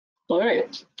All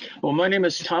right. Well, my name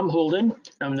is Thom Holden.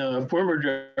 I'm the former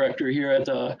director here at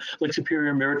the Lake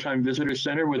Superior Maritime Visitor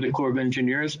Center with the Corps of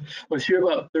Engineers. I was here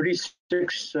about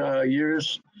 36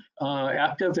 years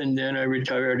active, and then I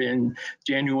retired in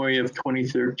January of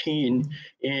 2013.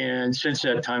 And since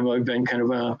that time, I've been kind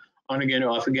of a on again,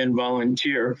 off again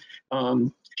volunteer.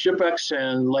 Shipwrecks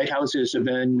and lighthouses have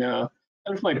been kind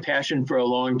of my passion for a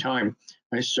long time.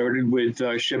 I started with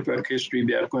shipwreck history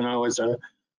back when I was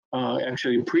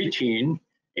actually preteen,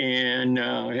 and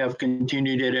have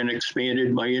continued it and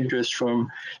expanded my interest from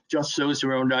just those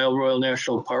around Isle Royale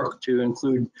National Park to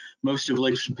include most of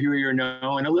Lake Superior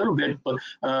now and a little bit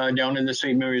down in the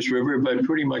St. Mary's River, but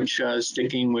pretty much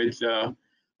sticking with the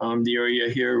area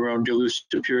here around Duluth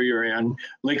Superior and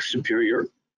Lake Superior.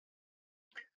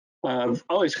 I've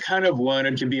always kind of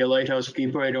wanted to be a lighthouse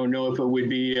keeper. I don't know if it would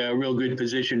be a real good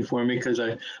position for me because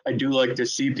I do like to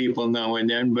see people now and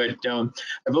then, but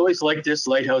I've always liked this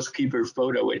lighthouse keeper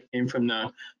photo. It came from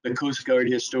the Coast Guard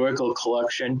Historical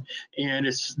Collection, and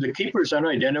the keeper's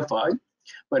unidentified,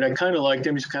 but I kind of liked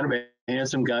him. He's kind of a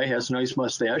handsome guy, has a nice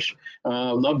mustache,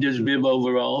 loved his bib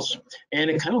overalls, and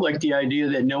I kind of liked the idea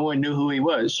that no one knew who he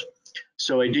was.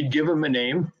 So I did give him a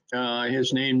name.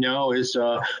 His name now is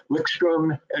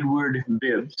Wickstrom Edward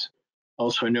Bibbs,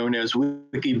 also known as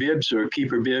Wiki Bibbs or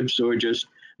Keeper Bibbs or just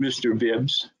Mr.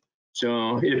 Bibbs.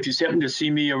 So if you happen to see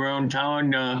me around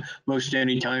town most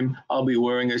any time, I'll be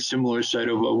wearing a similar set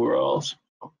of overalls.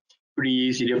 Pretty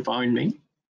easy to find me.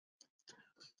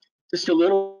 Just a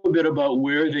little bit about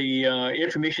where the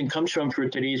information comes from for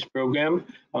today's program.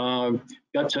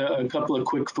 Got a couple of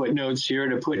quick footnotes here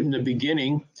to put in the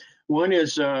beginning. One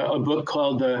is a book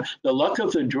called The Luck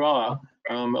of the Draw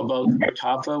about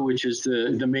Mataafa, which is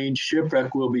the main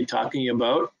shipwreck we'll be talking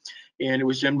about. And it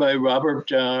was done by Robert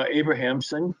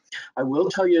Abrahamson. I will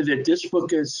tell you that this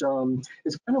book is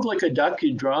it's kind of like a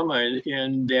docudrama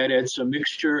in that it's a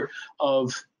mixture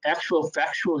of actual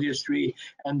factual history,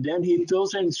 and then he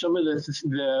fills in some of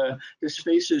the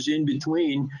spaces in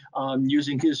between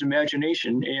using his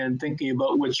imagination and thinking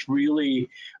about what's really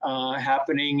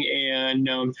happening. And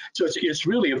so it's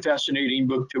really a fascinating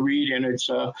book to read, and it's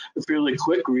a fairly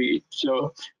quick read.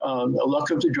 So The Luck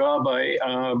of the Draw by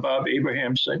Bob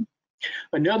Abrahamson.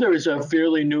 Another is a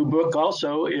fairly new book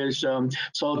also, is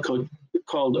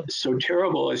called So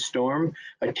Terrible a Storm,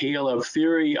 A Tale of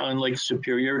Theory on Lake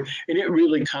Superior. And it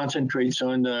really concentrates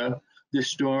on the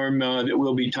storm that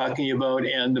we'll be talking about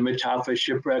and the Mataafa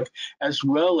shipwreck, as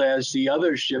well as the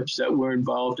other ships that were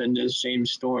involved in this same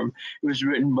storm. It was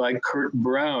written by Kurt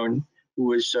Brown, who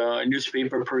was a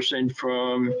newspaper person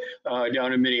from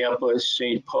down in Minneapolis,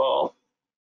 St. Paul.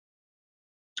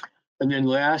 And then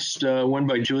last, one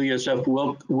by Julius F.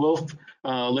 Wolf,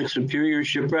 Lake Superior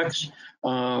Shipwrecks.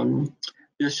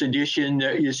 This edition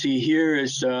that you see here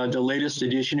is the latest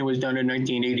edition. It was done in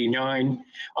 1989.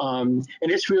 And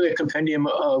it's really a compendium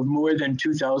of more than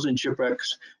 2,000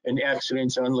 shipwrecks and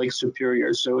accidents on Lake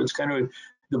Superior. So it's kind of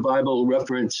the Bible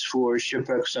reference for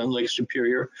shipwrecks on Lake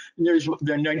Superior. And there's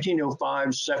the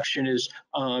 1905 section is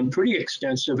pretty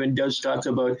extensive and does talk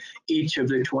about each of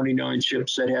the 29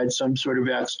 ships that had some sort of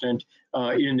accident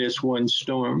in this one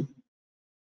storm.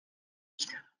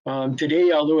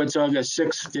 Today, although it's August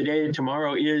 6th,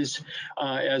 tomorrow is,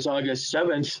 as August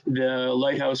 7th, the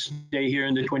Lighthouse Day here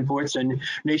in the Twin Ports and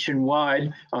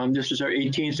nationwide. This is our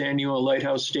 18th annual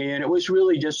Lighthouse Day, and it was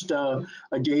really just a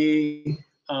day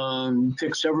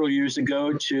picked several years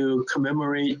ago to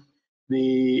commemorate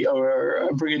or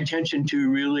bring attention to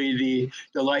really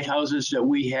the lighthouses that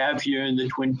we have here in the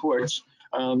Twin Ports.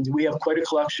 We have quite a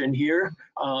collection here,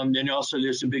 and also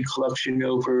there's a big collection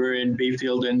over in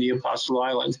Bayfield and the Apostle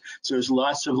Islands. So there's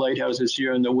lots of lighthouses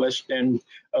here on the west end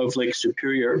of Lake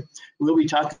Superior. We'll be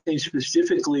talking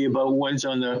specifically about ones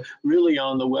really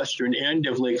on the western end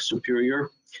of Lake Superior.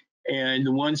 And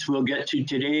the ones we'll get to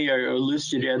today are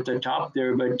listed at the top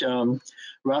there, but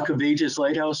Rock of Ages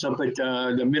Lighthouse up at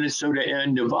the Minnesota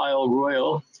end of Isle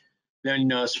Royale,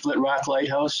 then Split Rock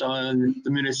Lighthouse on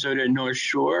the Minnesota North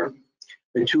Shore,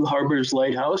 the Two Harbors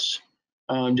Lighthouse,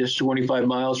 just 25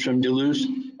 miles from Duluth.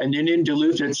 And then in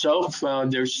Duluth itself,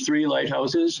 there's 3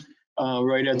 lighthouses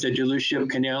right at the Duluth Ship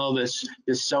Canal, this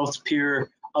South Pier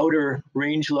Outer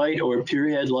Range Light or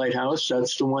Pierhead Lighthouse.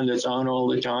 That's the one that's on all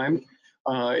the time.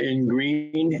 In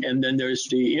green, and then there's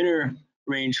the Inner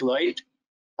Range Light,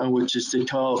 which is the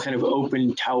tall kind of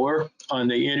open tower on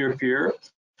the inner pier.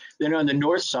 Then on the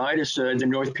north side is the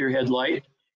North Pier Head Light.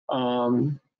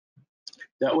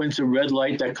 That one's a red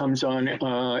light that comes on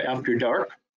after dark.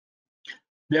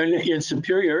 Then in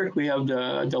Superior, we have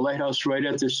the lighthouse right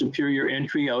at the Superior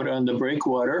entry out on the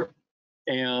breakwater.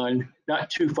 And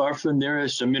not too far from there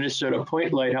is the Minnesota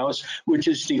Point Lighthouse, which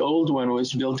is the old one. It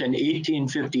was built in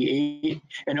 1858.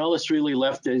 And all that's really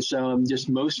left is just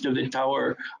most of the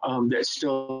tower that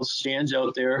still stands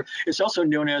out there. It's also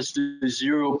known as the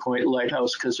 0 Point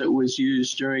Lighthouse because it was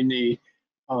used during the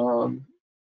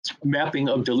mapping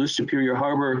of Duluth Superior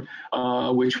Harbor,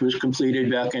 which was completed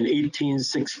back in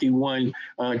 1861,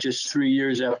 just 3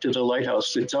 years after the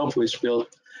lighthouse itself was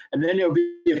built. And then there'll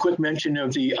be a quick mention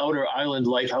of the Outer Island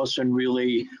Lighthouse and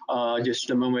really just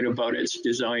a moment about its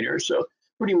designer. So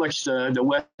pretty much the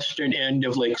western end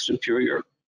of Lake Superior.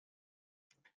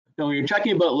 Now, when you're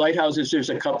talking about lighthouses, there's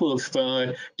a couple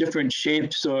of different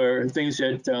shapes or things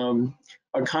that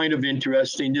are kind of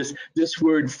interesting. This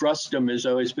word frustum has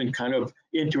always been kind of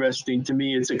interesting to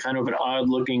me. It's a kind of an odd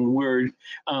looking word.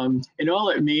 And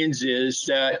all it means is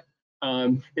that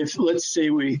if, let's say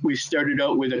we started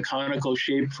out with a conical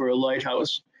shape for a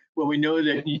lighthouse, well, we know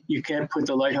that you can't put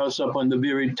the lighthouse up on the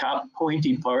very top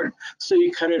pointy part, so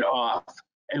you cut it off.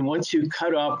 And once you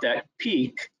cut off that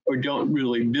peak, or don't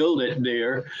really build it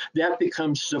there, that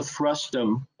becomes the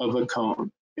frustum of a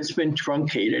cone. It's been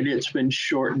truncated, it's been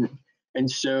shortened. And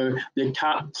so the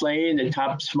top plane, the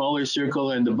top smaller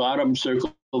circle, and the bottom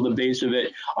circle, the base of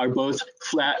it, are both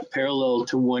flat parallel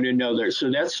to one another. So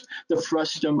that's the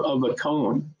frustum of a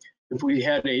cone. If we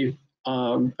had a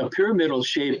pyramidal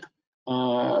shape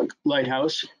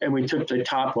lighthouse and we took the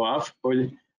top off or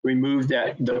removed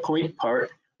the point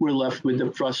part, we're left with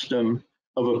the frustum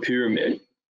of a pyramid.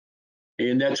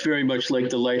 And that's very much like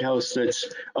the lighthouse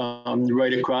that's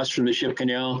right across from the ship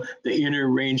canal, the inner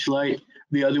range light.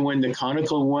 The other one, the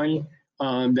conical one,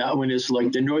 that one is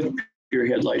like the North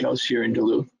Pierhead Lighthouse here in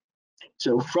Duluth.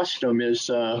 So frustum is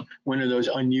one of those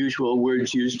unusual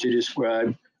words used to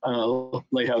describe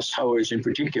lighthouse towers in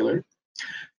particular.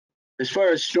 As far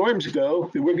as storms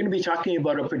go, we're going to be talking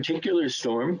about a particular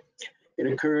storm.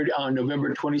 It occurred on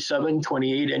November 27,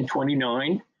 28, and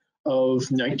 29 of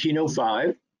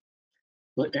 1905.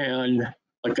 And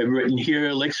like I've written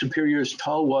here, Lake Superior's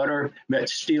tall water met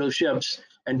steel ships,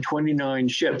 and 29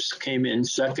 ships came in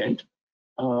second.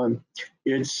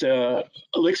 It's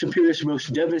Lake Superior's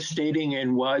most devastating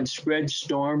and widespread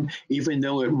storm, even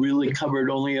though it really covered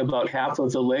only about half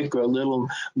of the lake, or a little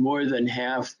more than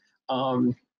half.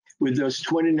 With those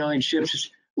 29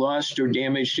 ships lost or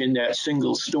damaged in that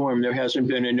single storm, there hasn't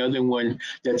been another one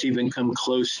that's even come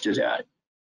close to that.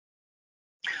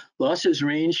 Losses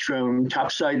ranged from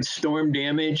topside storm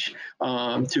damage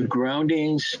to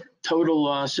groundings, total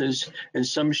losses, and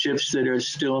some ships that are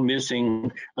still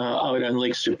missing out on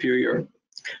Lake Superior.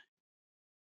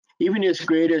 Even as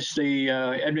great as the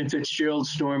Edmund Fitzgerald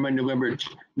storm on November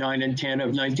 9 and 10 of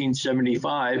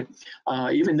 1975,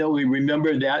 even though we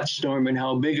remember that storm and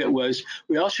how big it was,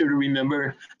 we also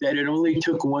remember that it only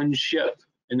took one ship,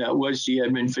 and that was the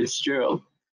Edmund Fitzgerald.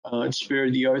 It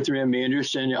spared the Arthur M.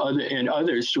 Anderson and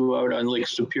others throughout on Lake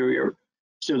Superior.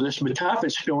 So this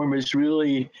Mataafa storm is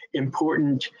really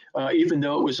important. Even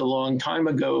though it was a long time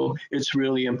ago, it's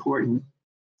really important.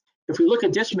 If we look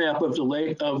at this map of the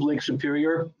Lake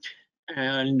Superior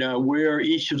and where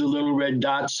each of the little red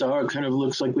dots are, it kind of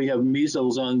looks like we have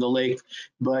measles on the lake.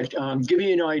 But give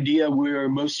you an idea where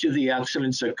most of the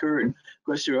accidents occurred. Of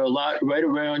course, there are a lot right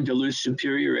around Duluth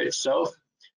Superior itself.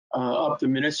 Up the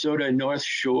Minnesota North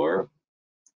Shore,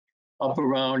 up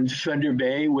around Thunder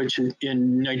Bay, which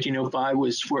in 1905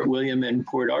 was Fort William and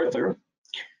Port Arthur.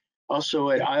 Also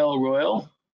at Isle Royal,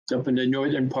 up in the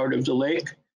northern part of the lake.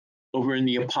 Over in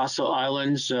the Apostle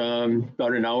Islands,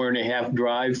 about an hour and a half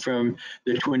drive from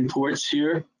the Twin Ports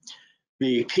here.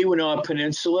 The Keweenaw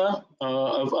Peninsula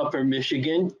of Upper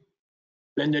Michigan.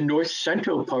 Then the north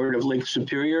central part of Lake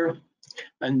Superior,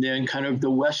 and then kind of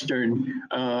the western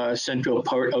central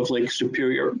part of Lake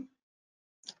Superior.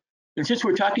 And since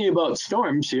we're talking about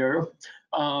storms here,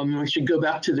 we should go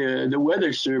back to the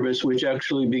Weather Service, which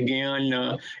actually began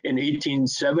in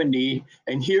 1870.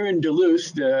 And here in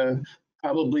Duluth,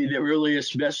 probably the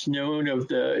earliest, best known of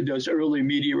those early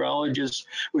meteorologists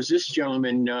was this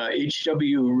gentleman,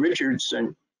 H.W.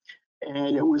 Richardson.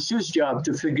 And it was his job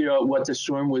to figure out what the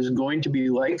storm was going to be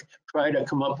like, try to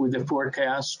come up with a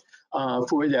forecast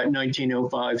for that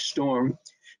 1905 storm.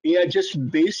 He had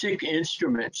just basic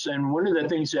instruments. And one of the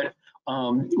things that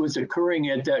was occurring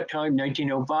at that time,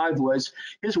 1905, was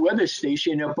his weather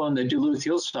station up on the Duluth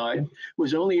hillside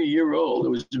was only a year old. It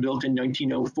was built in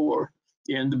 1904.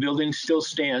 And the building still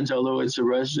stands, although it's a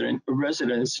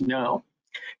residence now.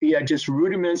 He had just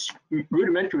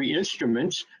rudimentary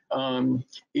instruments.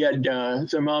 He had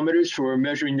thermometers for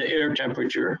measuring the air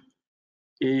temperature.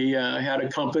 He had a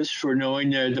compass for knowing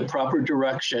the proper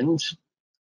directions.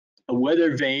 a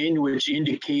weather vane, which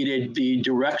indicated the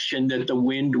direction that the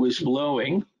wind was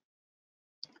blowing,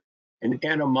 an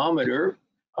anemometer,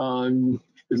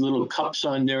 with little cups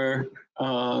on there,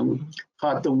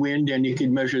 caught the wind, and you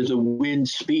could measure the wind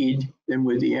speed then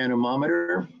with the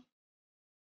anemometer.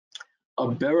 A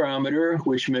barometer,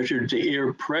 which measured the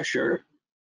air pressure.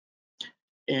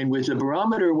 And with the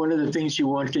barometer, one of the things you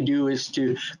want to do is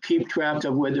to keep track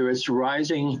of whether it's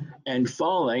rising and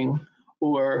falling,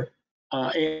 or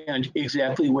and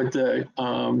exactly what the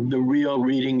real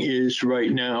reading is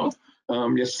right now.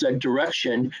 Just that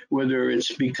direction, whether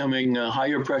it's becoming a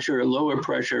higher pressure or lower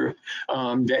pressure,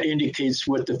 that indicates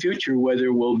what the future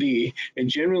weather will be. And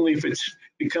generally, if it's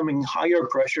becoming higher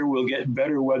pressure, we'll get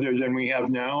better weather than we have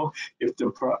now. If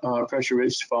the pressure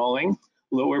is falling,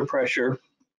 lower pressure,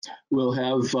 we'll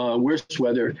have worse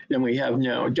weather than we have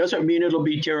now. It doesn't mean it'll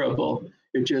be terrible.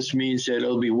 It just means that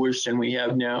it'll be worse than we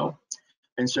have now.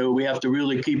 And so we have to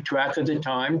really keep track of the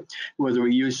time, whether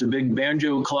we use the big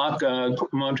banjo clock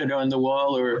mounted on the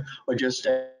wall, or just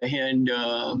a hand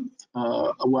a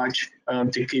watch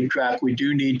to keep track. We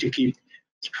do need to keep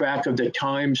track of the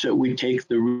times that we take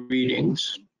the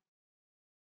readings.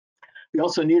 We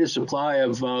also need a supply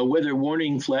of weather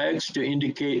warning flags to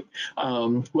indicate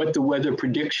what the weather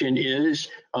prediction is.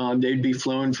 They'd be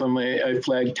flown from a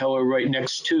flag tower right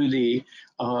next to the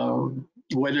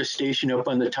weather station up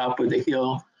on the top of the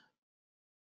hill.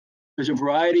 There's a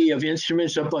variety of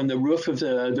instruments up on the roof of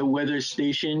the weather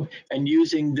station, and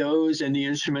using those and the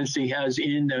instruments he has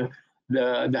in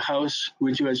the house,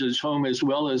 which was his home as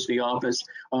well as the office,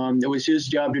 it was his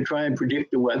job to try and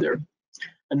predict the weather.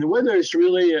 And the weather is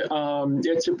really,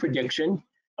 it's a prediction.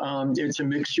 It's a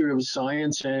mixture of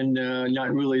science and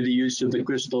not really the use of the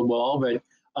crystal ball, but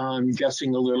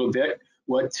guessing a little bit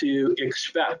what to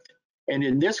expect. And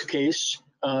in this case,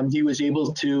 he was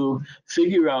able to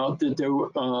figure out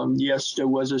that yes, there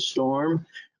was a storm.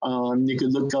 You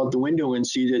could look out the window and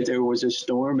see that there was a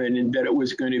storm, and that it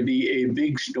was going to be a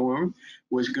big storm,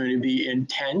 was going to be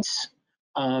intense.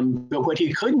 But what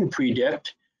he couldn't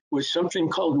predict was something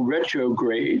called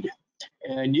retrograde.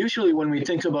 And usually when we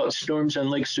think about storms on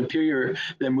Lake Superior,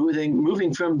 they're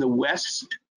moving from the west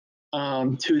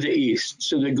to the east.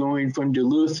 So they're going from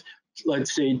Duluth,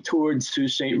 let's say, towards Sault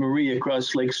Ste. Marie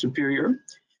across Lake Superior.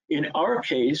 In our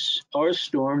case, our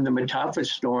storm, the Mataafa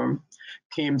Storm,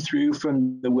 came through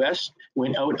from the west,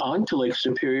 went out onto Lake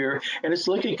Superior, and it's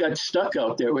like it got stuck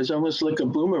out there. It was almost like a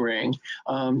boomerang.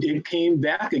 It came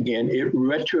back again, it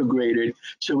retrograded.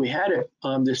 So we had it,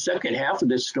 the second half of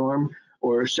the storm,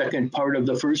 or second part of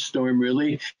the first storm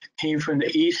really, came from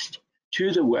the east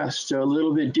to the west, so a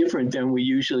little bit different than we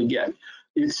usually get.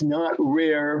 It's not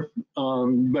rare,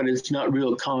 but it's not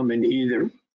real common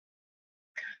either.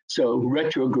 So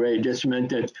retrograde just meant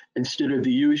that instead of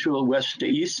the usual west to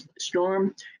east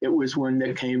storm, it was one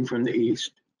that came from the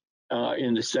east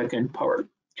in the second part.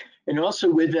 And also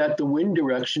with that, the wind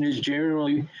direction is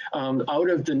generally out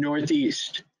of the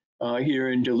northeast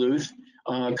here in Duluth,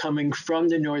 coming from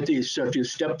the northeast. So if you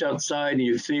stepped outside and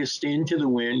you faced into the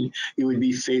wind, you would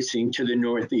be facing to the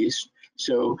northeast.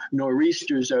 So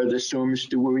nor'easters are the storms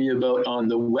to worry about on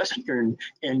the western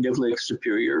end of Lake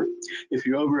Superior. If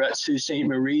you're over at Sault Ste.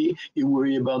 Marie, you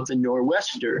worry about the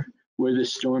nor'wester, where the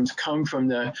storms come from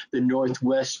the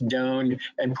northwest down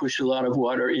and push a lot of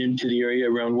water into the area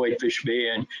around Whitefish Bay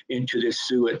and into the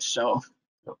Soo itself.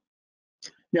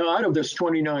 Now, out of those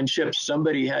 29 ships,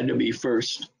 somebody had to be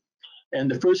first.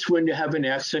 And the first one to have an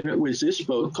accident was this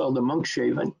boat called the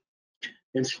Monkshaven.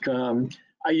 It's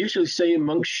I usually say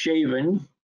Monkshaven.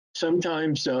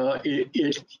 Sometimes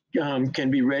it can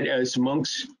be read as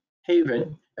Monk's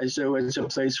Haven, as though it's a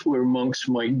place where monks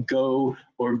might go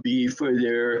or be for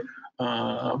their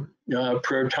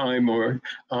prayer time or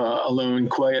alone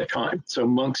quiet time. So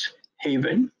Monk's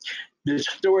Haven. The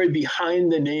story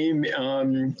behind the name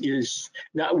is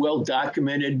not well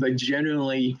documented, but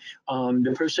generally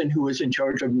the person who was in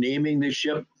charge of naming the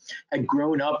ship had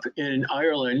grown up in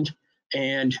Ireland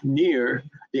and near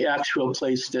the actual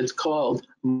place that's called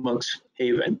Monk's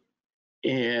Haven.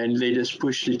 And they just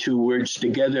pushed the two words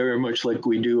together, much like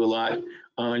we do a lot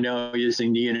now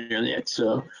using the internet.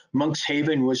 So Monk's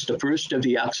Haven was the first of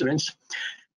the accidents.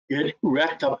 It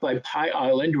wrecked up by Pie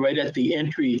Island right at the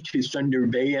entry to Thunder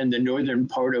Bay and the northern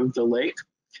part of the lake.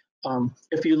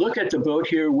 If you look at the boat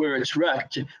here where it's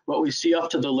wrecked, what we see off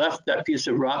to the left, that piece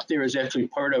of rock there, is actually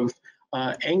part of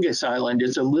Angus Island.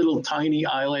 It's a little tiny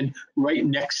island right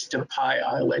next to Pie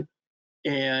Island.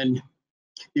 And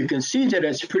you can see that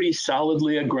it's pretty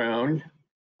solidly aground.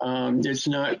 It's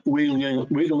not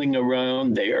wiggling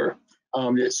around there.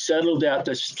 that settled at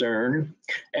the stern.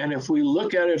 And if we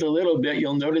look at it a little bit,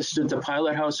 you'll notice that the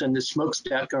pilot house and the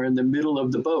smokestack are in the middle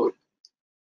of the boat,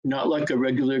 not like a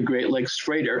regular Great Lakes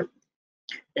freighter.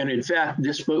 And in fact,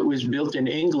 this boat was built in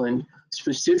England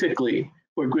specifically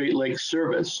for Great Lakes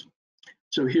service.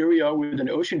 So here we are with an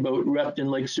ocean boat wrecked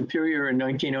in Lake Superior in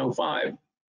 1905. And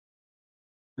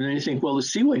then you think, well, the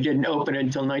Seaway didn't open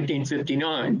until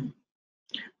 1959.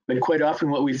 But quite often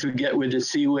what we forget with the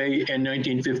Seaway in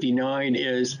 1959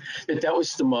 is that that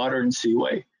was the modern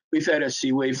Seaway. We've had a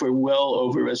Seaway for well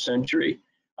over a century.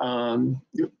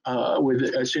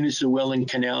 As soon as the Welland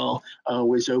Canal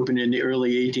was opened in the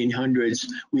early 1800s,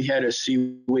 we had a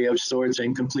Seaway of sorts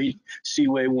and complete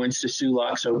Seaway once the Soo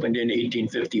Locks opened in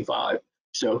 1855.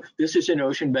 So this is an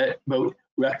ocean boat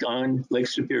wrecked on Lake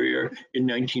Superior in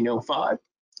 1905.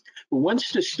 But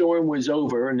once the storm was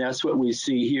over, and that's what we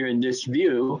see here in this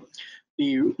view,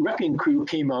 the wrecking crew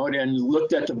came out and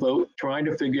looked at the boat, trying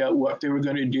to figure out what they were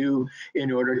going to do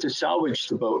in order to salvage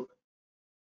the boat.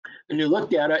 And they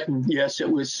looked at it, and yes, it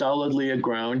was solidly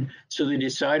aground. So they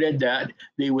decided that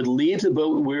they would leave the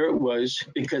boat where it was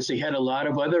because they had a lot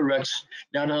of other wrecks,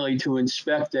 not only to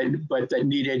inspect it, but that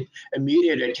needed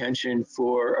immediate attention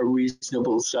for a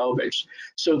reasonable salvage.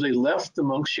 So they left the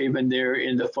Monkshaven there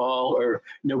in the fall or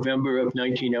November of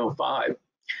 1905.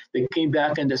 They came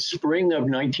back in the spring of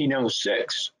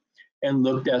 1906 and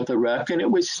looked at the wreck, and it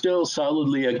was still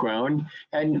solidly aground,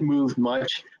 hadn't moved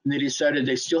much. And they decided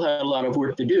they still had a lot of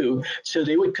work to do, so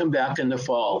they would come back in the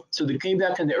fall. So they came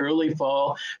back in the early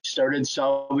fall, started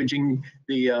salvaging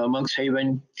the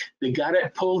Monkshaven. They got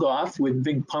it pulled off with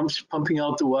big pumps pumping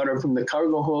out the water from the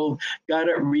cargo hold, got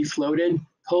it refloated,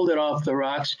 pulled it off the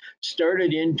rocks,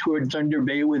 started in toward Thunder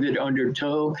Bay with it under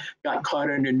tow, got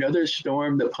caught in another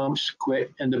storm, the pumps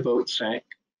quit, and the boat sank.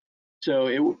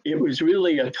 So it was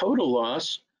really a total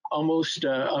loss, almost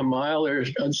a mile, or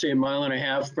I'd say a mile and a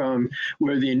half from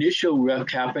where the initial wreck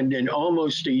happened, and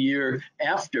almost a year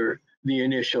after the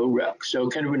initial wreck. So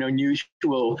kind of an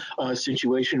unusual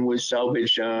situation with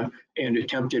salvage and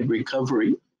attempted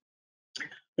recovery.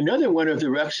 Another one of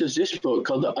the wrecks is this boat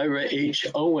called the Ira H.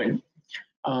 Owen.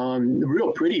 A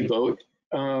real pretty boat.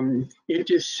 It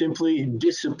just simply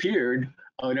disappeared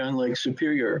out on Lake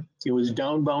Superior. It was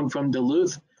downbound from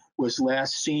Duluth, was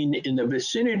last seen in the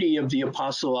vicinity of the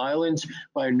Apostle Islands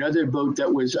by another boat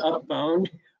that was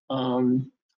upbound,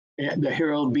 the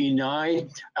Harold B. Nye.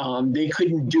 They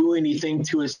couldn't do anything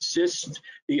to assist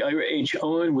the Ira H.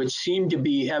 Owen, which seemed to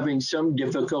be having some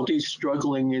difficulties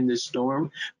struggling in the storm,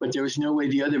 but there was no way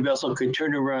the other vessel could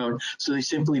turn around, so they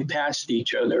simply passed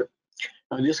each other.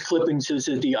 This clipping says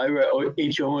that the Ira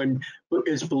H. Owen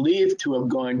is believed to have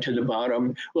gone to the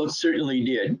bottom. Well, it certainly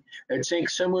did. It sank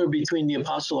somewhere between the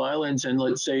Apostle Islands and,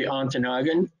 let's say,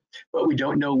 Ontonagon, but we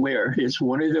don't know where. It's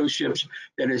one of those ships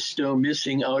that is still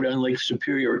missing out on Lake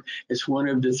Superior. It's one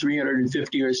of the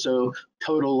 350 or so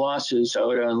total losses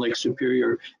out on Lake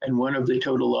Superior, and one of the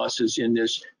total losses in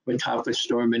this Mataafa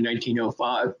storm in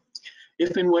 1905.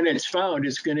 If and when it's found,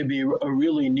 it's going to be a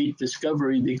really neat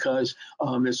discovery because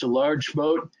it's a large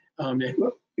boat.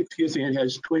 It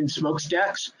has twin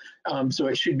smokestacks, so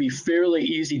it should be fairly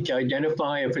easy to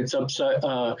identify if it's upside,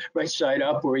 right side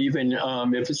up, or even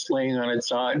if it's laying on its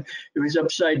side. If it's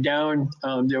upside down,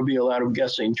 there'll be a lot of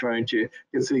guessing trying to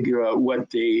figure out what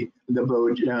the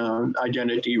boat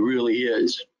identity really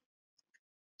is.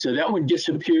 So that one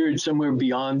disappeared somewhere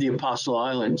beyond the Apostle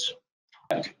Islands.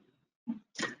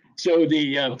 So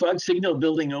the fog signal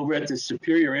building over at the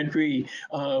Superior entry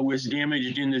was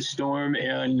damaged in the storm,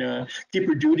 and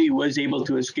Keeper Duty was able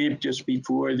to escape just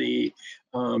before the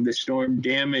storm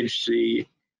damaged the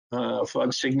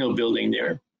fog signal building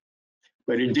there.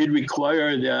 But it did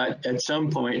require that at some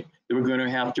point they were going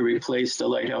to have to replace the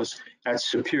lighthouse at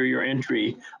Superior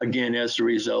entry, again, as a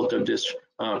result of this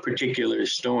particular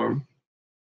storm.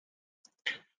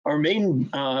 Our main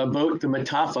boat, the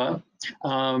Mataafa,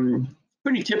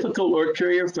 pretty typical ore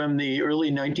carrier from the early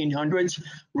 1900s,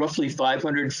 roughly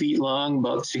 500 feet long,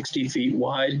 about 60 feet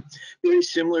wide. Very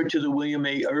similar to the William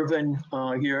A. Irvin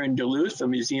here in Duluth, a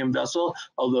museum vessel,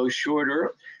 although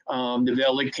shorter. The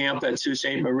Valley Camp at Sault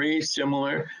Ste. Marie,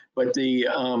 similar, but the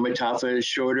Mataafa is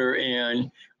shorter, and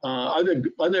other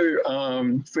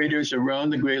freighters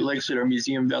around the Great Lakes that are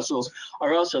museum vessels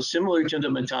are also similar to the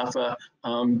Mataafa,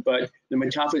 but the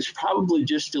Mataafa is probably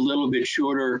just a little bit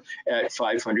shorter at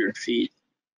 500 feet.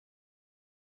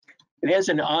 It has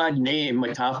an odd name,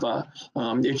 Mataafa.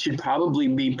 It should probably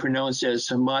be pronounced as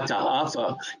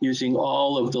Mataafa, using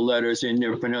all of the letters in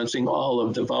there, pronouncing all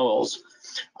of the vowels.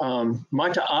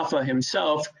 Mataafa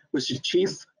himself was the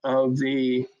chief of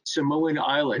the Samoan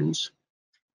Islands,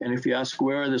 And if you ask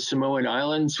where are the Samoan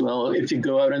Islands, well, if you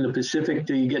go out in the Pacific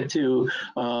till you get to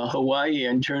Hawaii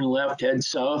and turn left, head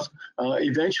south,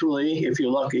 eventually, if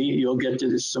you're lucky, you'll get to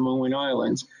the Samoan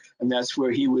Islands. And that's where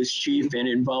he was chief and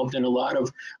involved in a lot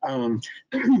of,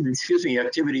 excuse me,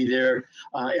 activity there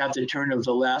at the turn of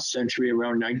the last century,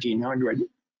 around 1900.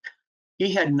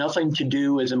 He had nothing to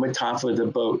do with the Mataafa, the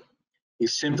boat. He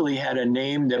simply had a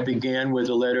name that began with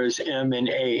the letters M and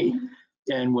A.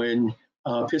 And when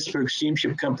Pittsburgh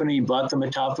Steamship Company bought the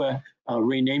Mataafa,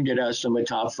 renamed it as the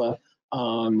Mataafa,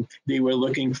 they were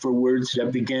looking for words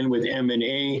that began with M and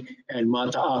A, and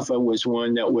Mataafa was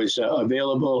one that was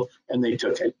available, and they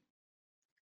took it.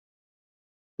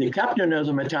 The captain of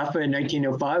the Mataafa in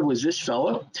 1905 was this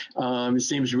fellow.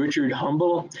 His name's Richard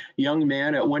Humble, young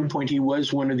man. At one point, he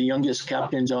was one of the youngest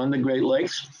captains on the Great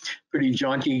Lakes. Pretty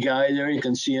jaunty guy there. You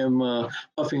can see him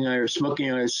puffing or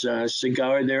smoking on his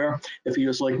cigar there. If he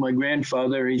was like my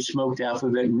grandfather, he smoked half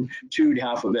of it and chewed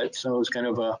half of it. So it was kind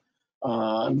of a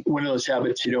one of those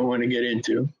habits you don't want to get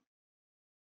into.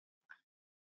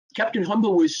 Captain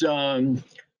Humble was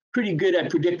pretty good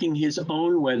at predicting his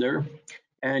own weather.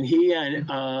 And he had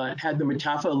the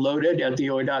Mataafa loaded at the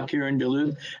oil dock here in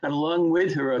Duluth, and along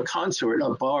with her, a consort,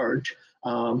 a barge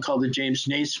called the James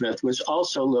Naismith, was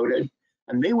also loaded.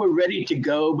 And they were ready to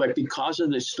go, but because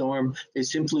of the storm, they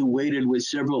simply waited with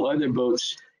several other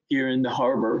boats here in the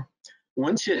harbor.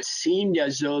 Once it seemed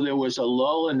as though there was a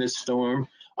lull in the storm,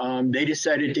 they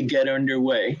decided to get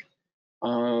underway.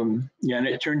 And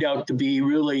it turned out to be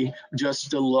really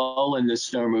just a lull in the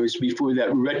storm. It was before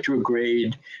that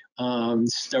retrograde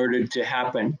started to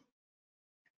happen.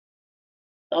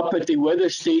 Up at the weather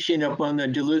station up on the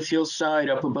Duluth hillside,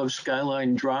 up above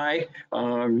Skyline Drive,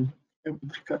 they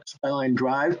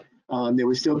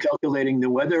were still calculating the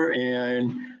weather,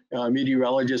 and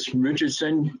meteorologist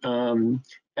Richardson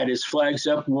had his flags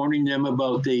up warning them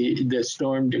about the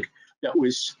storm that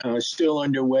was still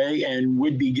underway and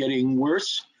would be getting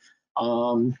worse.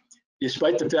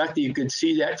 Despite the fact that you could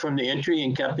see that from the entry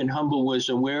and Captain Humble was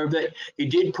aware of it, he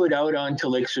did put out onto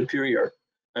Lake Superior.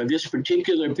 This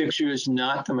particular picture is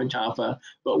not the Mataafa,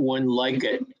 but one like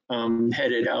it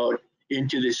headed out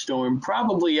into the storm,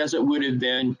 probably as it would have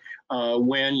been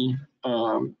when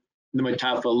the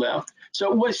Mataafa left.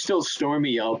 So it was still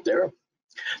stormy out there.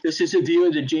 This is a view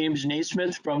of the James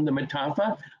Naismith from the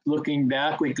Mataafa. Looking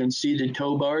back, we can see the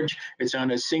tow barge. It's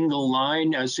on a single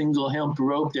line, a single hemp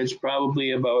rope that's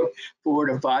probably about 4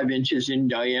 to 5 inches in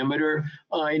diameter,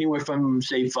 anywhere from,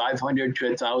 say, 500 to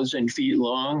 1,000 feet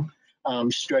long,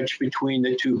 stretched between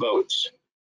the two boats.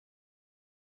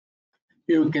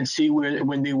 You can see where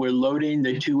when they were loading,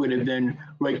 the two would have been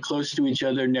right close to each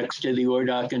other next to the oar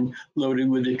dock and loaded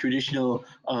with the traditional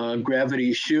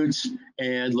gravity chutes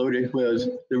and loaded with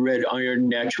the red iron,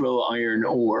 natural iron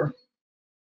ore.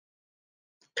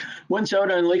 Once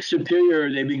out on Lake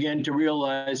Superior, they began to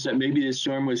realize that maybe the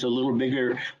storm was a little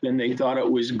bigger than they thought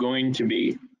it was going to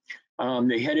be.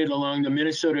 They headed along the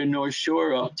Minnesota North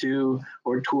Shore up to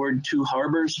or toward two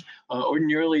harbors.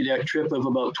 Ordinarily, that trip of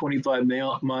about 25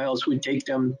 miles would take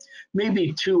them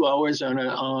maybe 2 hours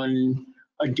on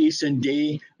a decent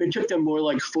day. It took them more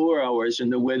like 4 hours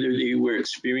in the weather they were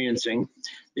experiencing.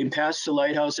 They passed the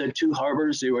lighthouse at two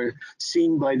harbors. They were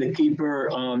seen by the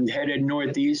keeper headed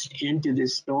northeast into the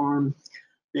storm.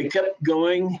 They kept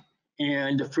going,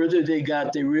 and the further they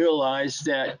got, they realized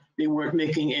that they weren't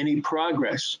making any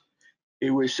progress. They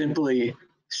were simply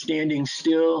standing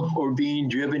still or being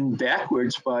driven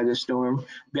backwards by the storm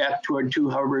back toward Two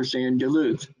Harbors and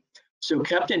Duluth. So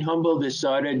Captain Humble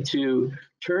decided to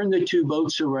turn the two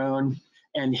boats around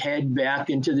and head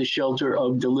back into the shelter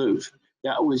of Duluth.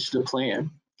 That was the plan.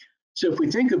 So if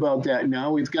we think about that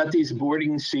now, we've got these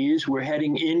boarding seas. We're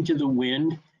heading into the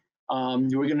wind.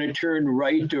 We're going to turn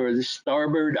right or the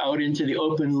starboard out into the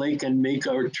open lake and make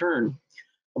our turn.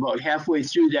 About halfway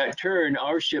through that turn,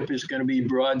 our ship is going to be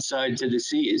broadside to the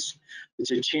seas.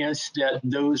 It's a chance that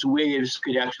those waves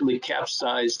could actually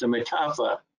capsize the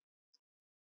Mataafa.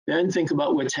 Then think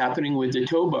about what's happening with the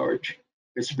tow barge.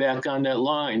 It's back on that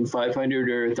line, 500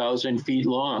 or 1,000 feet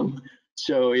long.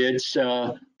 So it's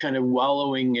kind of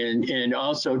wallowing and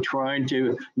also trying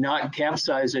to not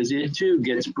capsize as it too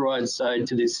gets broadside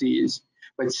to the seas.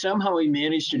 But somehow he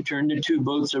managed to turn the two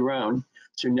boats around.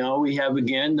 So now we have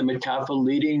again the Mataafa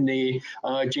leading the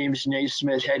James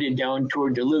Naismith headed down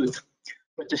toward Duluth.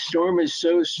 But the storm is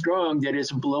so strong that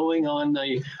it's blowing on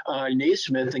the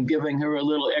Naismith and giving her a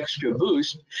little extra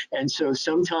boost. And so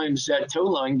sometimes that tow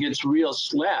line gets real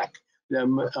slack. The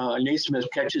Naismith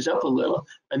catches up a little,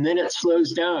 and then it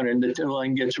slows down and the tow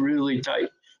line gets really tight.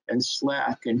 and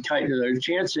slack and tight. There's a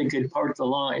chance they could part the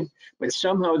line, but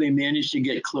somehow they managed to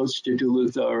get close to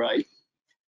Duluth all right.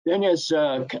 Then as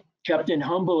Captain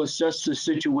Humble assessed the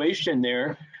situation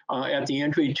there at the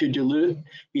entry to Duluth,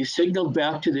 he signaled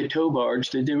back to the tow barge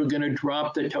that they were going to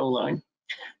drop the tow line,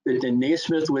 that the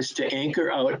Naismith was to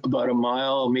anchor out about a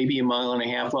mile, maybe a mile and a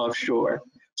half offshore.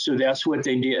 So that's what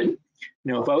they did.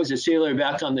 If I was a sailor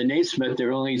back on the Naismith, there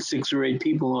were only 6 or 8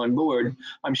 people on board.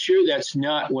 I'm sure that's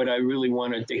not what I really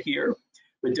wanted to hear.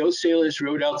 But those sailors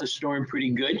rode out the storm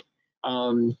pretty good.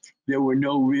 There were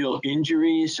no real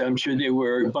injuries. I'm sure they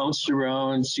were bounced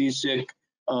around, seasick,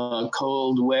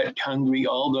 cold, wet, hungry,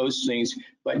 all those things,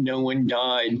 but no one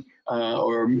died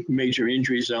or major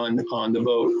injuries on the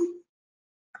boat.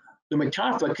 The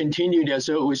Mataafa continued as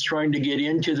though it was trying to get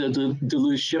into the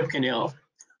Duluth Ship Canal.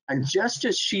 And just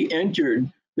as she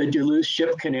entered the Duluth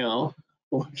Ship Canal,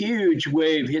 a huge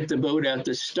wave hit the boat at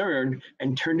the stern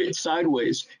and turned it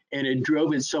sideways, and it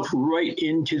drove itself right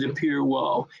into the pier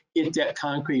wall, hit that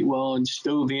concrete wall and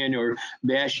stove in or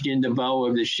bashed in the bow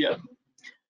of the ship.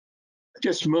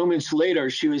 Just moments later,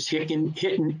 she was hit,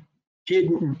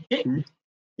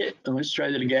 let's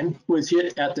try that again, was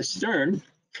hit at the stern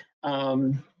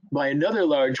by another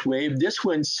large wave. This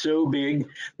one so big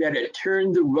that it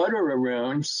turned the rudder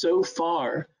around so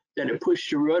far that it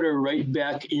pushed the rudder right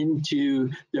back into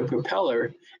the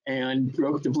propeller and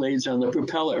broke the blades on the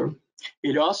propeller.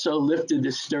 It also lifted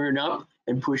the stern up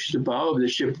and pushed the bow of the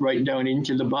ship right down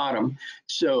into the bottom.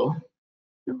 So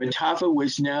the Mataafa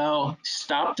was now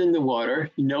stopped in the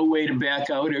water, no way to back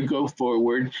out or go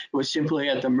forward. It was simply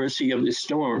at the mercy of the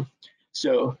storm.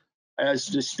 So as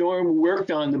the storm worked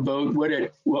on the boat,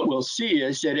 what we'll see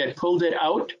is that it pulled it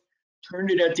out, turned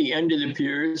it at the end of the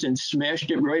piers and smashed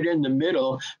it right in the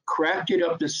middle, cracked it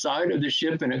up the side of the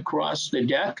ship and across the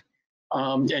deck,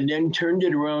 and then turned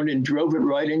it around and drove it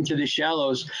right into the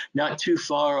shallows, not too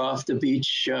far off the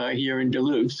beach here in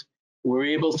Duluth. We're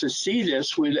able to see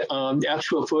this with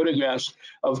actual photographs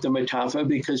of the Mataafa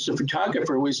because the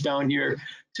photographer was down here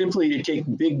simply to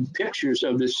take big pictures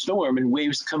of the storm and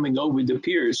waves coming over the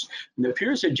piers. And the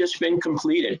piers had just been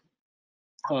completed.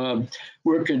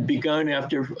 Work had begun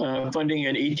after funding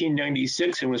in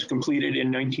 1896 and was completed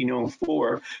in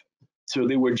 1904. So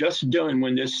they were just done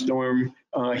when this storm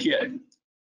hit.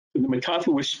 The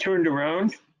Mataafa was turned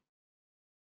around,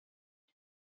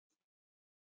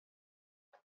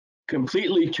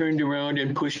 completely turned around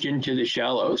and pushed into the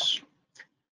shallows.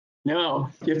 Now,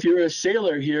 if you're a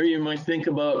sailor here, you might think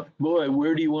about, boy,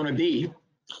 where do you want to be?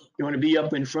 You want to be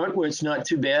up in front where it's not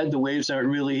too bad, the waves aren't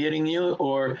really hitting you,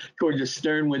 or toward the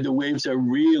stern where the waves are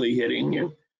really hitting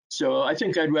you. So I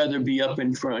think I'd rather be up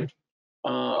in front.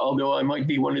 Although I might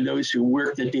be one of those who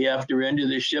worked at the after end of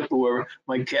the ship or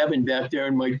my cabin back there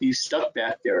and might be stuck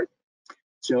back there.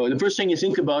 So the first thing you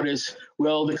think about is,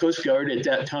 well, the Coast Guard at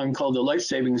that time called the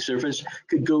Life-Saving Service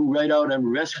could go right out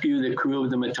and rescue the crew of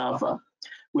the Mataafa.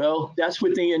 Well, that's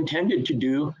what they intended to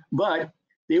do, but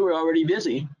they were already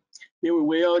busy. They were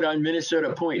way out on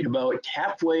Minnesota Point, about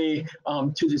halfway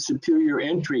to the Superior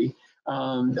entry,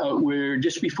 where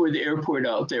just before the airport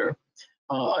out there.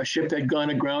 A ship had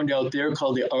gone aground out there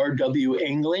called the R.W.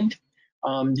 England,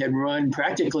 had run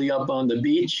practically up on the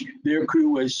beach. Their crew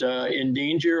was in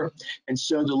danger, and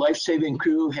so the life-saving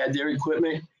crew had their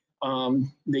equipment.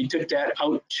 They took that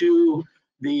out to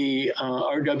the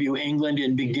R.W. England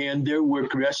and began their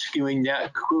work rescuing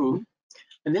that crew.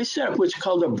 And they set up what's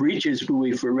called a breaches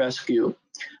buoy for rescue.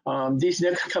 These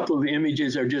next couple of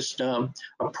images are just a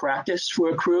practice for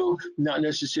a crew, not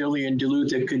necessarily in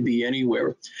Duluth, it could be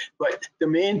anywhere. But the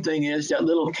main thing is that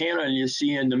little cannon you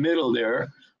see in the middle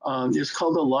there is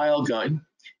called a Lyle gun.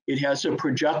 It has a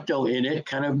projectile in it,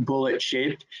 kind of bullet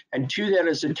shaped, and to that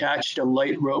is attached a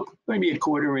light rope, maybe a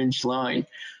 1/4-inch line.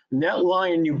 And that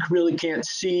line you really can't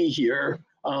see here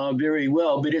very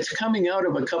well, but it's coming out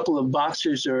of a couple of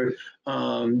boxers or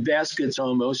baskets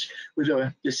almost, with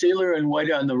the sailor in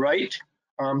white on the right.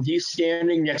 He's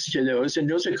standing next to those, and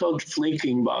those are called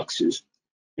flaking boxes.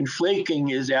 And flaking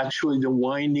is actually the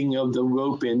winding of the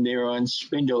rope in there on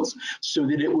spindles so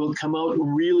that it will come out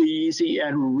really easy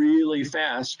and really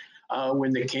fast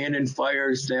when the cannon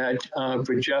fires that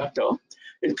projectile.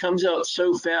 It comes out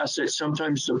so fast that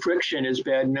sometimes the friction is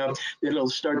bad enough that it'll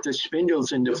start the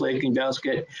spindles in the flaking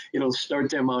basket. It'll start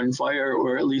them on fire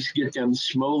or at least get them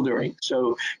smoldering.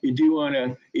 So you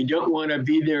don't want to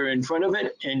be there in front of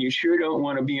it, and you sure don't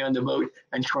want to be on the boat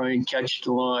and try and catch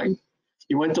the line.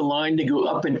 You want the line to go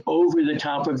up and over the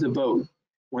top of the boat.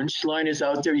 Once the line is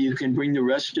out there, you can bring the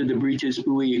rest of the breeches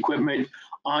buoy equipment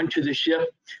onto the ship.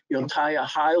 You'll tie a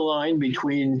high line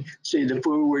between, say, the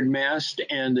forward mast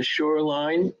and the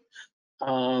shoreline.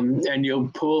 and you'll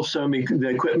pull some of the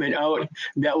equipment out.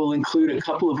 That will include a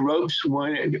couple of ropes,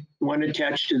 one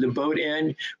attached to the boat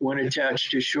end, one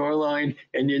attached to shoreline,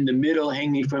 and in the middle,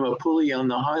 hanging from a pulley on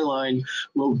the high line,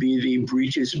 will be the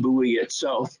breeches buoy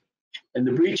itself. And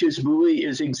the breeches buoy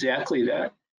is exactly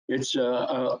that. It's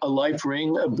a life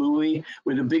ring, a buoy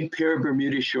with a big pair of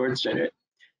Bermuda shorts in it.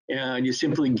 And you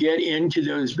simply get into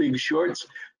those big shorts.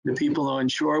 The people on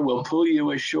shore will pull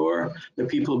you ashore. The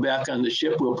people back on the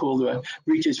ship will pull the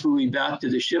breeches buoy back to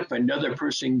the ship. Another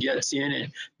person gets in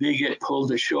and they get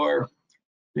pulled ashore.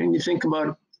 Then you think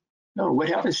about, oh, what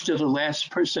happens to the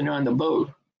last person on the boat?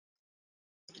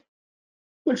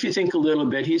 But if you think a little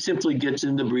bit, he simply gets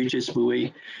in the breeches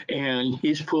buoy and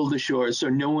he's pulled ashore, so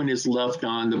no one is left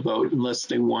on the boat unless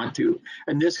they want to.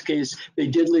 In this case, they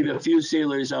did leave a few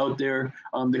sailors out there.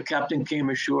 The captain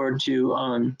came ashore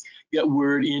to get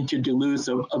word into Duluth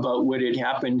about what had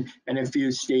happened, and a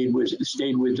few stayed with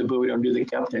the boat under the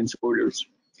captain's orders.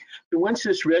 So once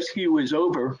this rescue was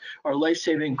over, our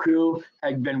life-saving crew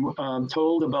had been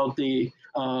told about the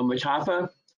Mataafa,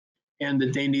 and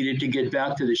that they needed to get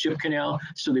back to the ship canal.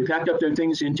 So they packed up their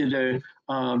things into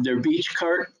their beach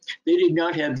cart. They did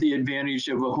not have the advantage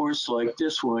of a horse like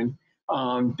this one.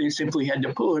 They simply had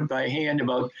to pull it by hand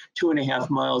about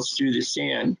 2.5 miles through the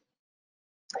sand.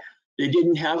 They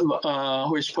didn't have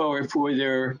horsepower for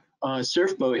their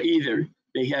surf boat either.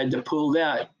 They had to pull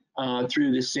that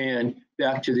through the sand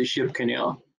back to the ship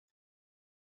canal.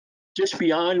 Just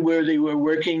beyond where they were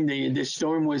working, the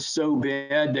storm was so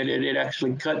bad that it had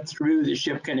actually cut through the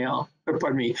ship canal, or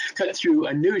pardon me, cut through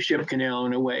a new ship canal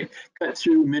in a way, cut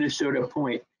through Minnesota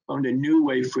Point, found a new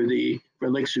way for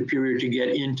Lake Superior to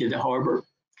get into the harbor.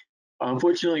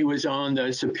 Unfortunately, it was on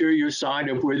the Superior side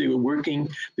of where they were working.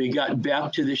 They got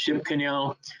back to the ship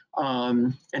canal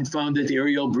and found that the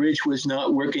aerial bridge was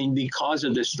not working because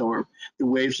of the storm. The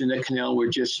waves in the canal were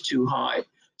just too high.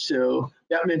 So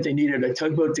that meant they needed a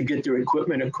tugboat to get their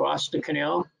equipment across the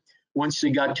canal. Once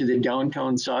they got to the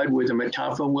downtown side where the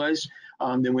Mataafa was,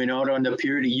 they went out on the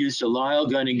pier to use the Lyle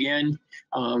gun again,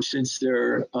 since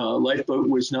their lifeboat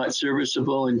was not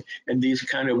serviceable and these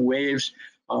kind of waves.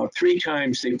 3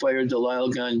 times they fired the Lyle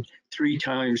gun, 3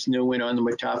 times no one on the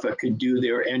Mataafa could do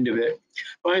their end of it.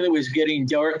 Finally, it was getting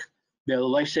dark. The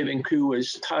life-saving crew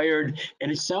was tired,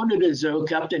 and it sounded as though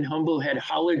Captain Humble had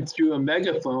hollered through a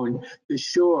megaphone to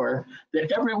shore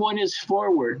that everyone is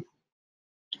forward.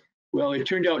 Well, it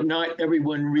turned out not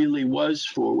everyone really was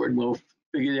forward. We'll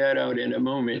figure that out in a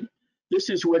moment. This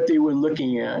is what they were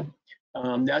looking at.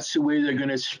 That's the way they're going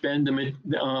to spend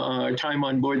the time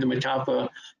on board the Mataafa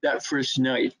that first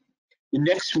night. The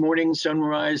next morning,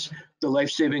 sunrise, the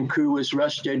life-saving crew was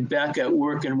rested, back at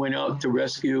work, and went out to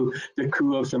rescue the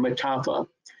crew of the Mataafa.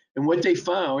 And what they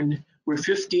found were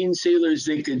 15 sailors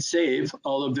they could save.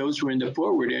 All of those were in the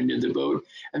forward end of the boat,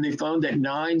 and they found that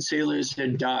 9 sailors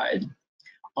had died.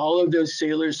 All of those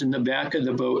sailors in the back of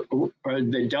the boat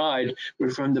that died were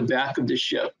from the back of the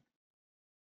ship.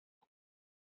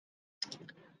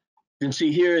 You can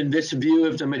see here in this view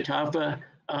of the Mataafa,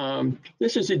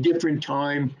 this is a different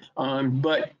time,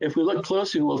 but if we look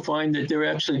closely, we'll find that there are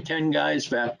actually 10 guys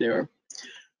back there.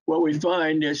 What we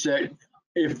find is that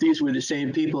if these were the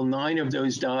same people, 9 of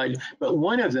those died, but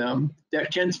one of them,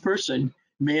 that 10th person,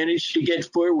 managed to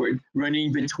get forward,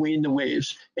 running between the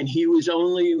waves, and he was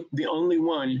the only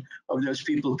one of those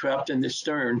people trapped in the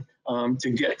stern to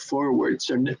get forward.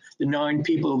 So the 9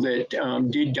 people that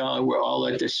did die were all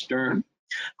at the stern.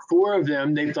 4 of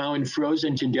them they found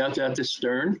frozen to death at the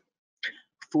stern.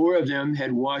 4 of them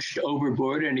had washed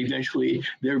overboard, and eventually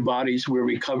their bodies were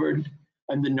recovered.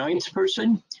 And the 9th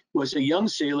person was a young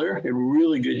sailor in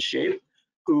really good shape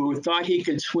who thought he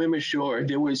could swim ashore.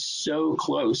 They were so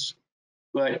close,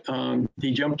 but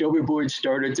he jumped overboard,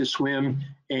 started to swim,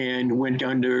 and went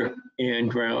under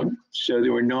and drowned. So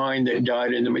there were 9 that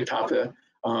died in the Mataafa.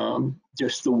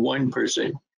 Just the 1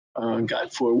 person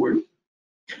got forward.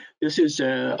 This is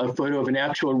a photo of an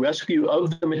actual rescue of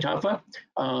the Mataafa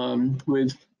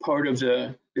with part of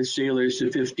the sailors, the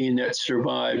 15 that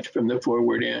survived from the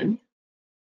forward end.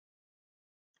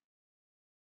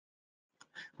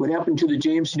 What happened to the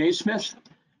James Naismith?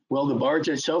 Well, the barge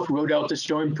itself rode out the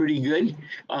storm pretty good.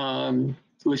 It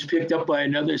was picked up by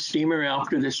another steamer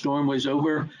after the storm was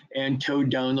over and towed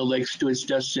down the lakes to its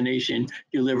destination,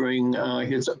 delivering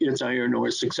its iron ore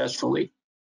successfully.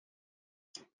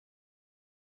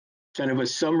 Kind of a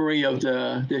summary of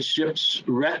the ships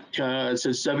wrecked. It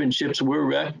says 7 ships were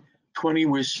wrecked, 20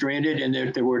 were stranded, and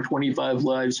there were 25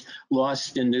 lives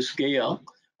lost in this gale.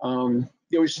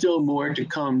 There was still more to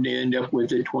come to end up with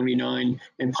the 29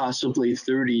 and possibly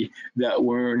 30 that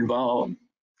were involved.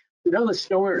 Now the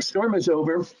storm is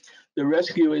over. The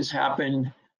rescue has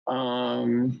happened.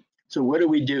 So what do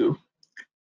we do?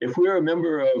 If we're a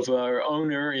member of our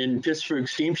owner in Pittsburgh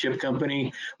Steamship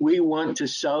Company, we want to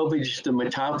salvage the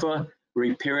Mataafa,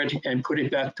 repair it, and put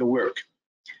it back to work.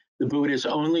 The boat is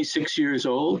only 6 years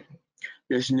old.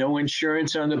 There's no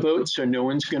insurance on the boat, so no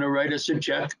one's going to write us a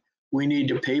check. We need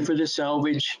to pay for the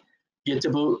salvage, get the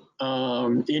boat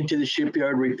into the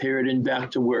shipyard, repair it, and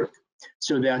back to work.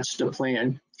 So that's the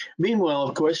plan. Meanwhile,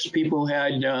 of course, people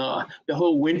had the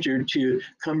whole winter to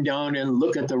come down and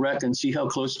look at the wreck and see how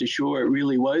close to shore it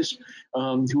really was.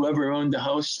 Whoever owned the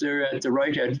house there at the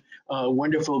right had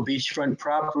wonderful beachfront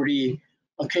property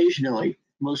occasionally,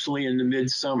 mostly in the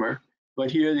midsummer. But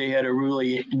here they had a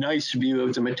really nice view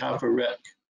of the Mataafa wreck.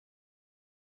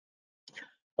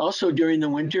 Also during the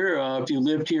winter, if you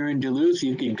lived here in Duluth,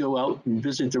 you could go out and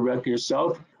visit the wreck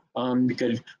yourself. You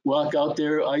could walk out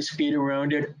there, ice skate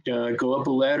around it, go up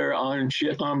a ladder on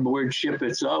board ship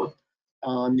itself.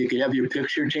 You could have your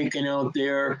picture taken out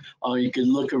there. You could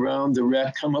look around the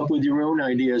wreck, come up with your own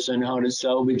ideas on how to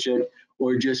salvage it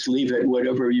or just leave it,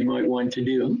 whatever you might want to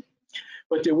do.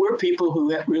 But there were people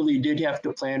who really did have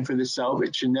to plan for the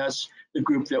salvage, and that's the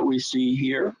group that we see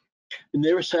here. And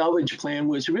their salvage plan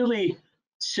was really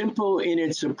simple in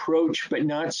its approach, but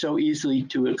not so easily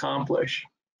to accomplish.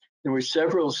 There were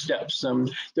several steps.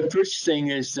 The first thing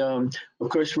is, of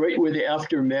course, right where the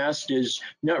after mast is,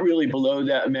 not really below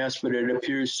that mast, but it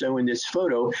appears so in this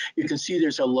photo, you can see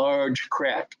there's a large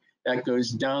crack that goes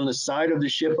down the side of the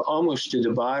ship almost to the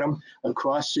bottom,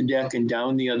 across the deck and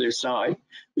down the other side.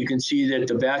 We can see that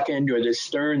the back end or the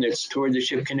stern that's toward the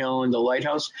ship canal and the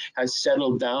lighthouse has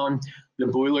settled down. The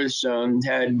boilers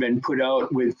had been put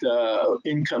out with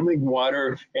incoming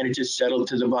water and it just settled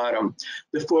to the bottom.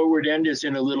 The forward end is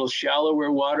in a little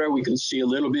shallower water. We can see a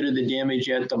little bit of the damage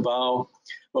at the bow,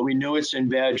 but we know it's in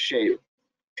bad shape.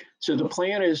 So the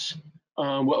plan is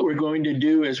what we're going to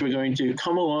do is we're going to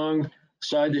come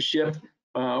alongside the ship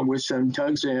with some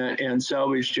tugs and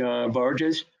salvage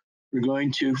barges. We're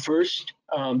going to first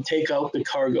take out the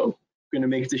cargo. We're going to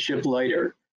make the ship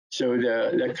lighter. So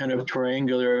that kind of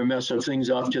triangular mess of things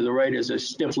off to the right is a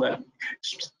stiff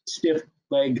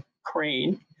leg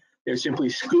crane. They're simply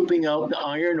scooping out the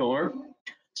iron ore,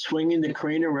 swinging the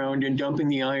crane around and dumping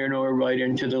the iron ore right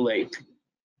into the lake.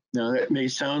 Now that may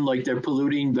sound like they're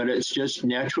polluting, but it's just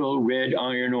natural red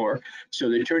iron ore. So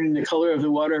they're turning the color of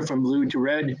the water from blue to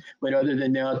red, but other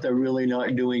than that, they're really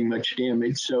not doing much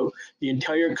damage. So the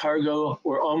entire cargo,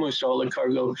 or almost all the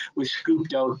cargo, was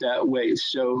scooped out that way.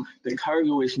 So the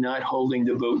cargo is not holding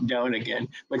the boat down again,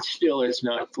 but still it's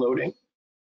not floating.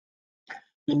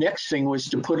 The next thing was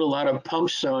to put a lot of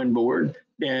pumps on board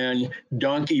and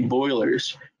donkey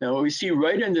boilers. Now what we see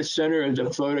right in the center of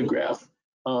the photograph,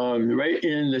 right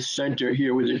in the center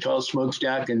here with the tall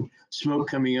smokestack and smoke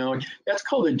coming out, that's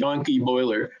called a donkey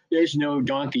boiler. There's no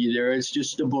donkey there, it's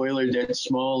just a boiler that's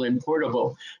small and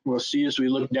portable. We'll see as we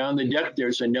look down the deck,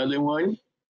 there's another one,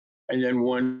 and then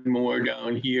one more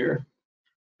down here.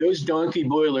 Those donkey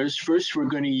boilers, first we're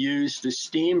going to use the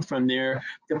steam from there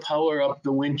to power up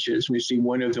the winches. We see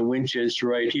one of the winches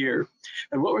right here.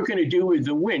 And what we're going to do with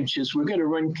the winch is we're going to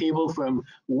run cable from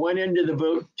one end of the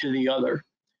boat to the other.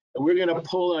 And we're going to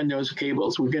pull on those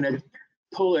cables. We're going to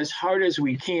pull as hard as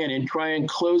we can and try and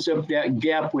close up that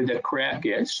gap where the crack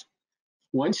is.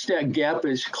 Once that gap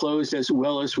is closed as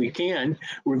well as we can,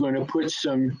 we're going to put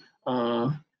some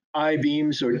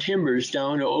I-beams or timbers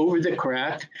down over the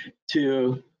crack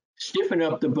to stiffen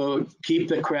up the boat, keep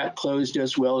the crack closed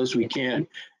as well as we can.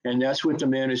 And that's what the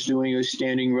man is doing, is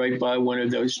standing right by one of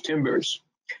those timbers.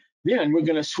 Then we're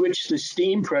going to switch the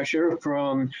steam pressure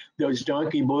from those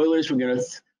donkey boilers. We're going to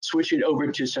switch it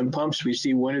over to some pumps. We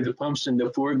see one of the pumps in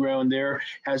the foreground there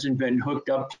hasn't been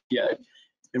hooked up yet.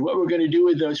 And what we're going to do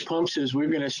with those pumps is we're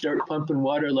going to start pumping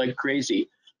water like crazy.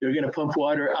 They're going to pump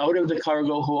water out of the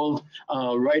cargo hold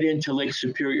right into Lake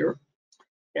Superior.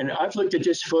 And I've looked at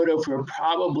this photo for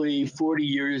probably 40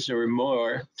 years or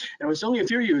more. And it was only a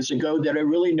few years ago that I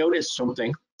really noticed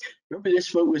something. Remember,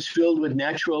 this boat was filled with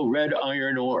natural red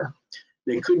iron ore.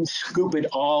 They couldn't scoop it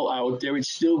all out. There would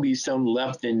still be some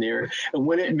left in there. And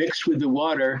when it mixed with the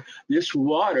water, this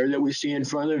water that we see in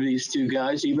front of these two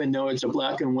guys, even though it's a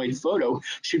black and white photo,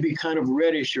 should be kind of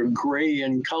reddish or gray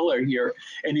in color here.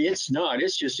 And it's not.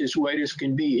 It's just as white as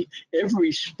can be.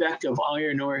 Every speck of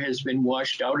iron ore has been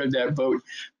washed out of that boat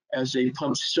as they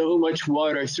pumped so much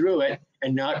water through it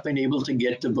and not been able to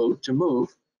get the boat to move.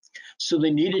 So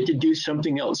they needed to do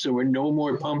something else. There were no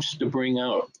more pumps to bring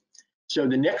out. So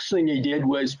the next thing they did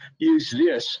was use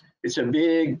this. It's a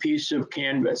big piece of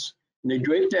canvas. And they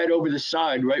draped that over the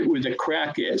side right where the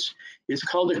crack is. It's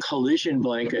called a collision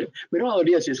blanket, but all it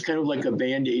is kind of like a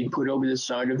Band-Aid put over the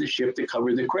side of the ship to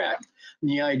cover the crack. And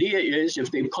the idea is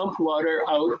if they pump water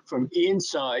out from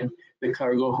inside the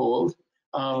cargo hold,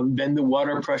 then the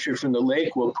water pressure from the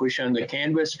lake will push on the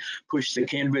canvas, push the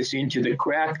canvas into the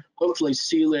crack, hopefully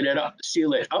seal it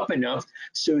up enough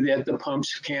so that the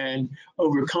pumps can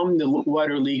overcome the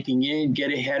water leaking in,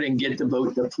 get ahead and get the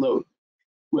boat to float.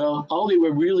 Well, all they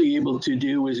were really able to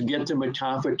do was get the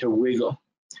Mataafa to wiggle.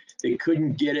 They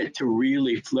couldn't get it to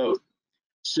really float.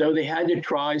 So they had to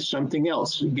try something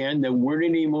else. Again, there weren't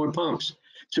any more pumps.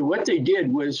 So what they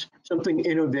did was something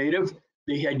innovative.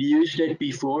 They had used it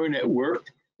before and it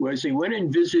worked, was they went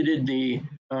and visited the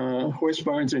horse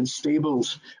barns and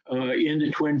stables in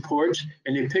the Twin Ports,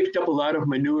 and they picked up a lot of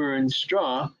manure and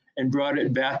straw and brought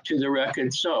it back to the wreck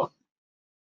itself.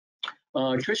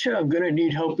 Tricia, I'm going to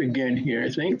need help again here, I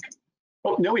think.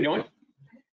 Oh, no, we don't.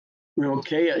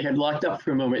 Okay, I had locked up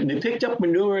for a moment. And they picked up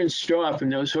manure and straw from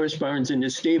those horse barns in the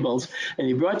stables, and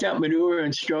they brought that manure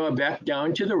and straw back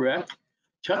down to the wreck,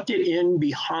 tucked it in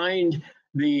behind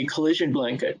the collision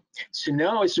blanket. So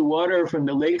now as the water from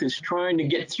the lake is trying to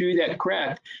get through that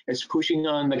crack, it's pushing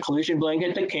on the collision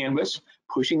blanket, the canvas,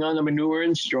 pushing on the manure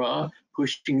and straw,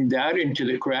 pushing that into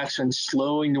the cracks and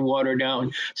slowing the water down,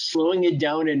 slowing it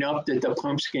down enough that the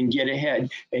pumps can get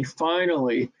ahead. And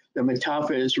finally, the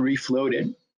Mataafa is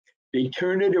refloated. They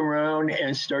turn it around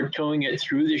and start towing it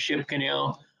through the ship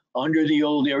canal under the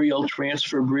old aerial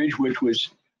transfer bridge, which was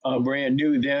brand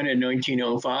new then in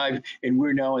 1905, and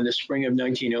we're now in the spring of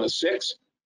 1906.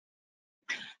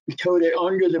 We towed it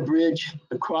under the bridge,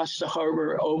 across the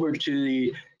harbor, over to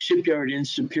the shipyard in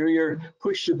Superior,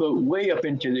 pushed the boat way up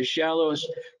into the shallows,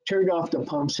 turned off the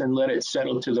pumps and let it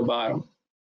settle to the bottom.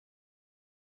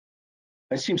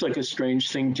 That seems like a strange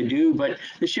thing to do, but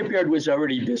the shipyard was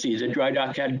already busy. The dry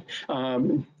dock had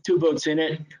 2 boats in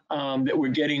it that were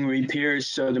getting repairs,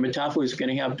 so the Mataafa was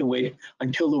going to have to wait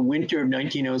until the winter of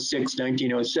 1906,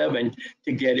 1907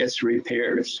 to get its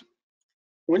repairs.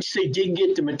 Once they did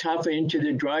get the Mataafa into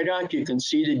the dry dock, you can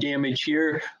see the damage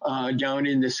here down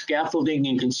in the scaffolding.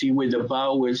 You can see where the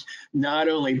bow was not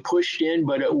only pushed in,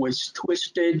 but it was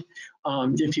twisted.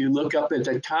 If you look up at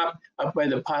the top, up by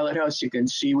the pilot house, you can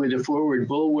see where the forward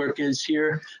bulwark is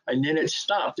here, and then it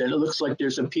stopped, and it looks like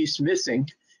there's a piece missing,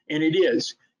 and it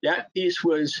is. That piece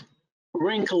was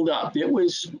wrinkled up. It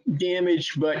was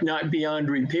damaged, but not beyond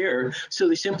repair. So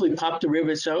they simply popped the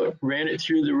rivets out, ran it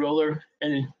through the roller,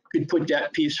 and could put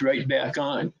that piece right back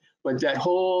on. But that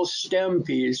whole stem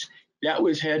piece, that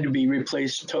had to be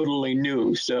replaced totally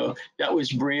new. So that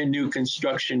was brand new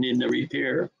construction in the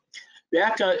repair.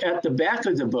 Back at the back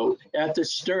of the boat, at the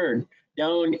stern,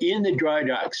 down in the dry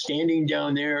dock, standing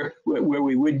down there where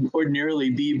we would ordinarily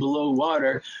be below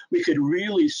water, we could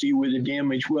really see where the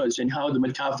damage was and how the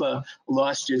Mataafa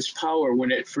lost its power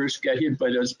when it first got hit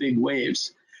by those big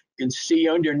waves. You can see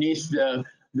underneath the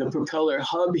propeller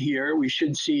hub here, we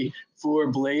should see 4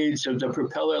 blades of the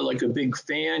propeller like a big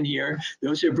fan here.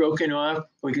 Those are broken off.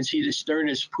 We can see the stern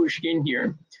is pushed in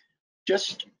here.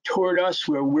 Just toward us,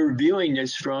 where we're viewing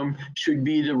this from, should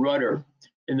be the rudder.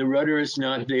 And the rudder is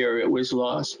not there, it was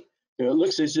lost. So it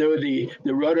looks as though the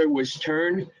rudder was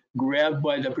turned, grabbed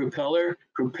by the propeller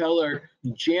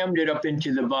jammed it up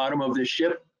into the bottom of the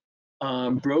ship,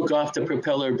 broke off the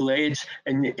propeller blades,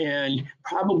 and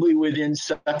probably within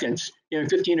seconds,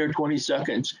 15 or 20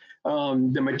 seconds,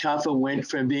 the Mataafa went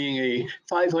from being a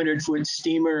 500-foot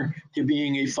steamer to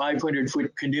being a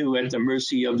 500-foot canoe at the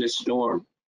mercy of the storm.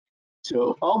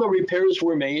 So all the repairs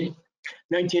were made.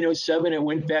 1907, it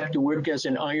went back to work as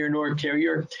an iron ore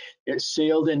carrier. It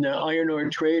sailed in the iron ore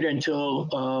trade until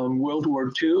World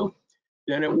War II.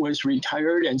 Then it was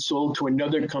retired and sold to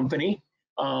another company.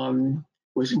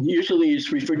 Usually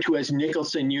it's referred to as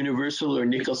Nicholson Universal or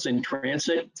Nicholson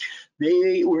Transit.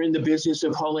 They were in the business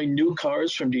of hauling new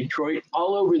cars from Detroit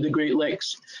all over the Great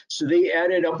Lakes. So they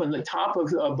added up on the top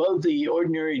above the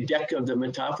ordinary deck of the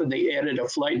Mataafa, they added a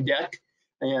flight deck,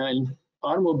 and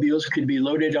automobiles could be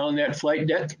loaded on that flight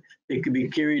deck. They could be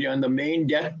carried on the main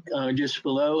deck just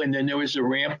below, and then there was a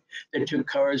ramp that took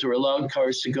cars or allowed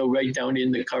cars to go right down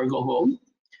in the cargo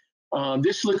hold.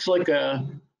 This looks like about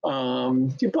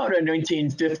a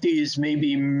 1950s,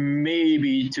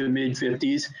 maybe to mid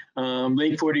 50s,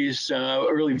 late 40s,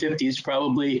 early 50s,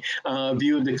 probably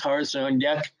view of the cars on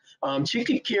deck. So you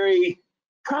could carry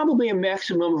probably a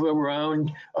maximum of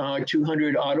around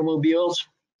 200 automobiles.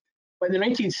 By the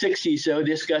 1960s, though,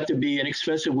 this got to be an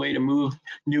expensive way to move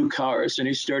new cars, and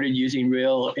they started using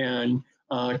rail and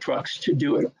trucks to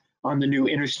do it on the new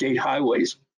interstate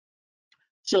highways.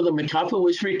 So the Mataafa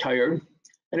was retired,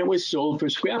 and it was sold for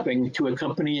scrapping to a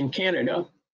company in Canada.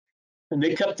 And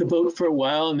they kept the boat for a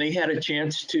while, and they had a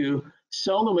chance to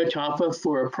sell the Mataafa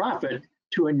for a profit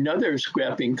to another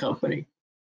scrapping company.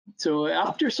 So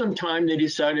after some time, they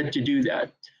decided to do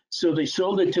that. So they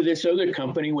sold it to this other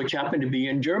company, which happened to be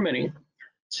in Germany.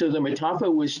 So the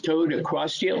Mataafa was towed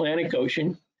across the Atlantic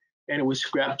Ocean, and it was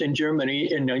scrapped in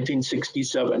Germany in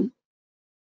 1967.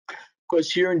 Of course,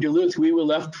 here in Duluth, we were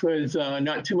left with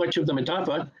not too much of the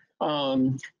Mataafa.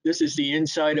 This is the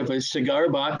inside of a cigar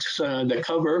box, the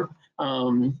cover,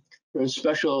 a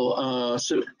special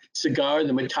cigar,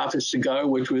 the Mataafa cigar,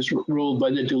 which was rolled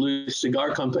by the Duluth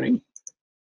Cigar Company.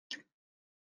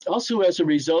 Also, as a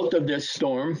result of this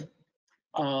storm,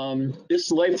 this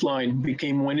lifeline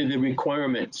became one of the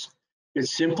requirements.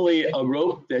 It's simply a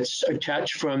rope that's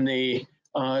attached from the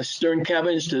stern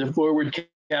cabins to the forward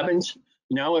cabins.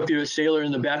 Now, if you're a sailor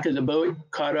in the back of the boat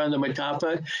caught on the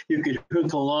Mataafa, you could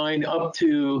hook a line up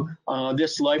to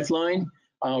this lifeline,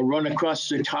 run across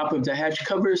the top of the hatch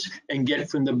covers, and get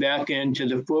from the back end to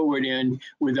the forward end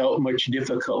without much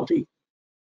difficulty.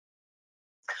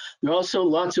 There are also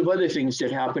lots of other things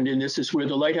that happened, and this is where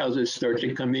the lighthouses start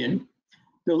to come in.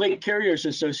 The Lake Carriers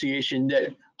Association,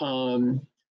 that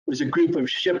was a group of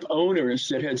ship owners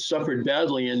that had suffered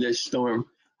badly in this storm.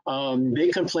 They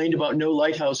complained about no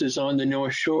lighthouses on the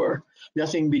North Shore,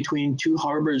 nothing between two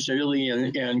harbors, Italy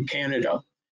and Canada.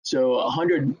 So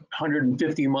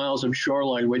 150 miles of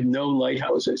shoreline with no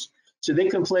lighthouses. So they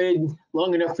complained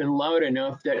long enough and loud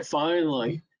enough that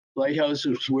finally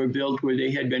lighthouses were built where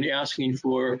they had been asking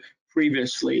for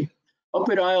previously. Up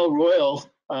at Isle Royal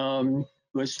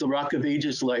was the Rock of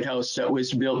Ages lighthouse that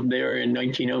was built there in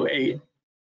 1908.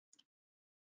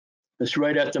 It's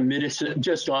right at the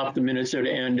just off the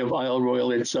Minnesota end of Isle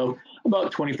Royal itself,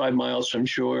 about 25 miles from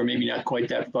shore, maybe not quite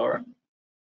that far.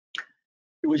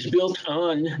 It was built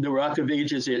on the Rock of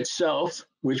Ages itself,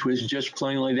 which was just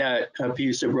plainly that, a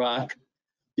piece of rock.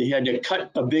 They had to cut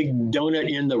a big donut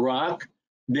in the rock.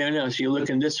 Then as you look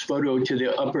in this photo to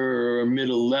the upper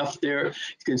middle left there,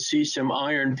 you can see some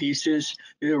iron pieces.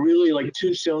 They're really like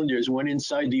two cylinders, one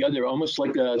inside the other, almost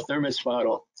like a thermos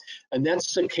bottle. And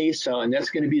that's the caisson, and that's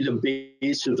going to be the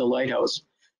base of the lighthouse.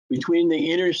 Between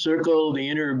the inner circle, the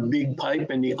inner big pipe,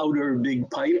 and the outer big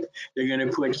pipe, they're going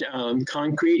to put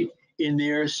concrete in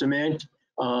there, cement,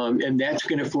 and that's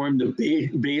going to form the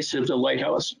base of the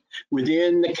lighthouse.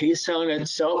 Within the caisson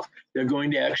itself, they're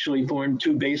going to actually form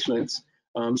two basements.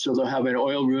 So they'll have an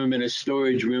oil room and a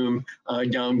storage room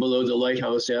down below the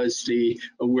lighthouse as the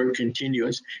work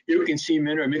continues. Here we can see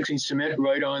men are mixing cement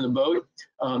right on the boat.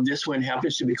 This one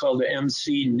happens to be called the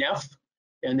MC Neff,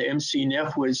 and the MC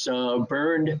Neff was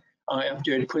burned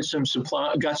after it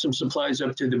got some supplies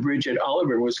up to the bridge at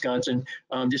Oliver, Wisconsin,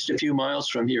 just a few miles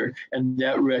from here, and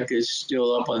that wreck is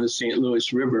still up on the St.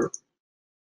 Louis River.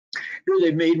 Here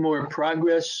they've made more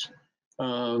progress,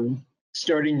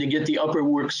 starting to get the upper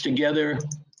works together.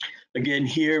 Again,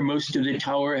 here, most of the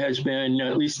tower has been,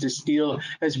 at least the steel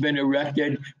has been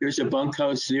erected. There's a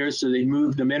bunkhouse there, so the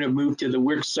men have moved to the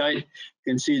work site. You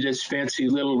can see this fancy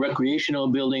little recreational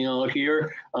building out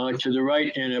here to the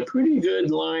right, and a pretty good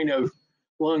line of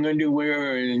long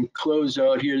underwear and clothes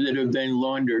out here that have been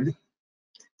laundered.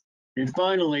 And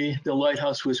finally, the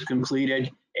lighthouse was completed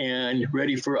and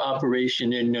ready for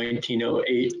operation in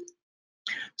 1908.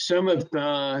 Some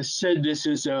have said this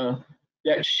is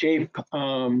that shape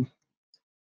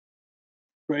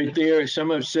right there. Some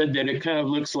have said that it kind of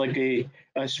looks like a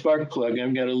spark plug.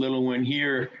 I've got a little one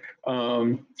here.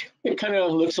 It kind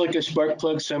of looks like a spark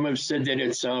plug. Some have said that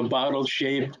it's bottle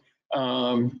shaped.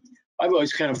 I've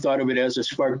always kind of thought of it as a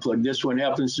spark plug. This one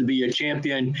happens to be a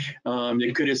Champion.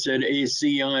 They could have said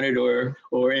AC on it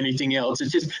or anything else.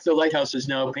 It's just the lighthouse is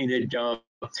now painted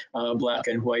black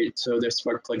and white, so the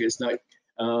spark plug is not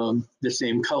the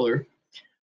same color.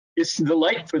 It's the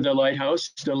light for the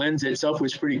lighthouse. The lens itself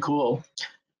was pretty cool.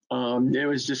 It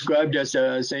was described as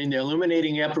saying the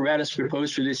illuminating apparatus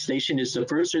proposed for this station is the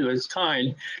first of its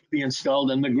kind to be installed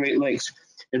in the Great Lakes.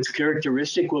 Its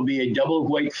characteristic will be a double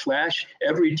white flash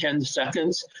every 10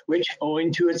 seconds, which,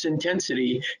 owing to its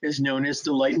intensity, is known as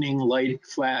the lightning light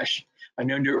flash.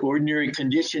 And under ordinary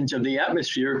conditions of the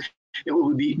atmosphere, it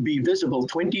will be visible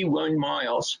 21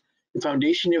 miles. The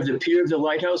foundation of the pier of the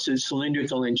lighthouse is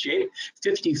cylindrical in shape,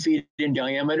 50 feet in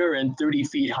diameter and 30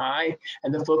 feet high,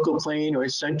 and the focal plane or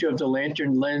center of the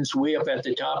lantern lens way up at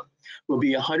the top will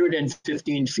be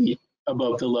 115 feet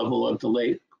above the level of the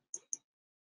lake.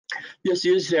 This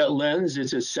is that lens.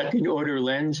 It's a second order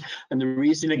lens, and the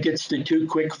reason it gets the two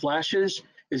quick flashes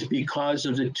is because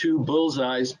of the two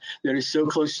bullseyes that are so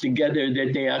close together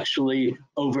that they actually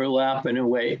overlap in a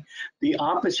way. The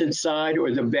opposite side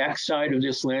or the back side of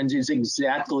this lens is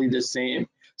exactly the same.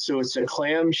 So it's a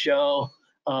clamshell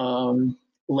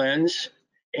lens,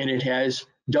 and it has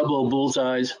double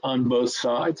bullseyes on both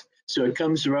sides. So it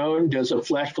comes around, does a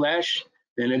flash,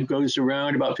 then it goes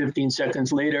around. About 15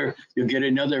 seconds later, you'll get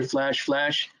another flash.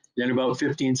 Then about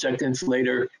 15 seconds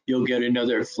later, you'll get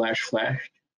another flash.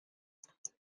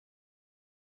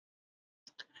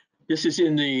 This is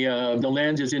in the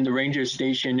lens is in the ranger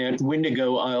station at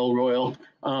Windigo Isle Royal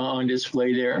on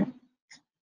display there.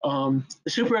 The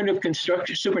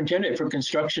superintendent for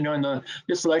construction on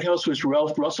this lighthouse was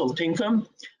Ralph Russell Tinkham.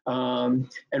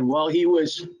 And while he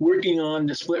was working on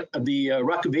the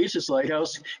Rockavasis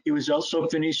Lighthouse, he was also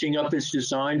finishing up his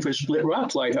design for Split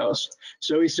Rock Lighthouse.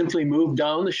 So he simply moved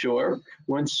down the shore.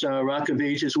 Once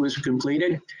Rockavasis was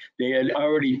completed, they had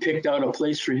already picked out a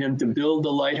place for him to build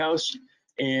the lighthouse.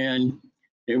 And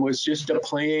it was just a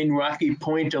plain rocky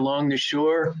point along the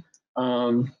shore.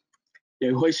 They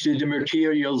hoisted the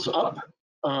materials up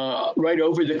right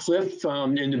over the cliff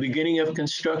in the beginning of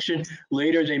construction.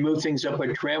 Later, they moved things up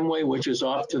a tramway, which is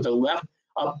off to the left,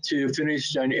 up to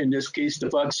finish, in this case, the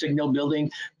fog signal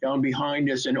building. Down behind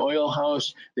is an oil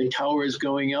house. The tower is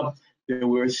going up. There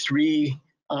were 3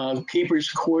 keepers'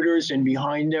 quarters, and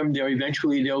behind them,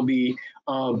 there'll be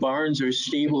barns or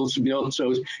stables built.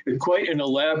 So it's quite an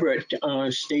elaborate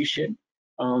station.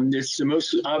 It's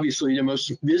obviously the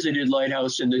most visited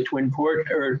lighthouse in the Twin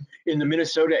Port or in the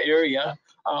Minnesota area.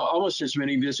 Almost as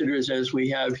many visitors as we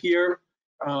have here.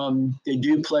 They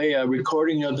do play a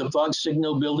recording of the fog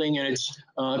signal building, and it's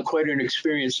quite an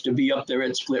experience to be up there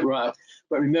at Split Rock.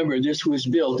 But remember, this was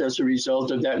built as a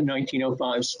result of that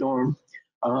 1905 storm.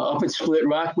 Up at Split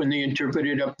Rock, when they interpret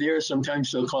it up there,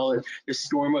 sometimes they'll call it the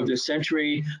storm of the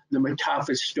century, the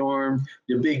Mataafa Storm,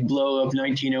 the big blow of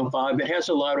 1905. It has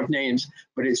a lot of names,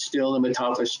 but it's still the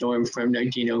Mataafa Storm from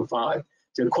 1905.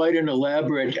 So quite an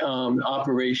elaborate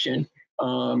operation,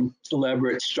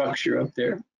 elaborate structure up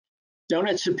there. Down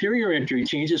at Superior Entry,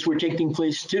 changes were taking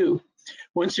place too.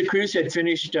 Once the crews had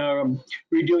finished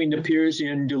redoing the piers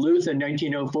in Duluth in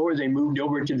 1904, they moved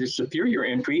over to the Superior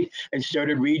Entry and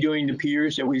started redoing the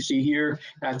piers that we see here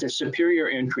at the Superior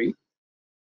Entry.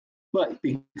 But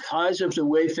because of the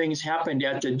way things happened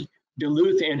at the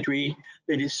Duluth Entry,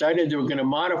 they decided they were going to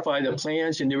modify the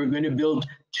plans, and they were going to build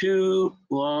 2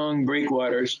 long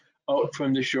breakwaters out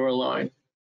from the shoreline.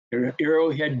 They're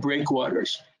arrowhead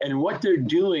breakwaters. And what they're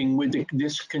doing with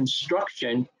this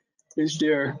construction is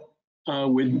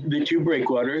with the 2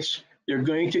 breakwaters, they're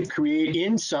going to create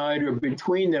inside or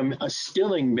between them a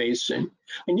stilling basin.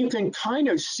 And you can kind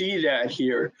of see that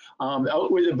here.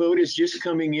 Out where the boat is just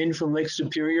coming in from Lake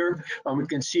Superior, we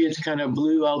can see it's kind of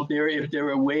blue out there. If there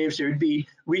are waves, there'd be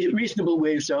reasonable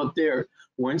waves out there.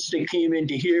 Once they came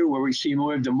into here, where we see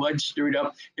more of the mud stirred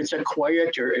up, it's a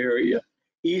quieter area.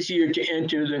 Easier to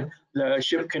enter the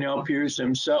ship canal piers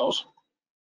themselves,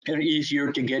 and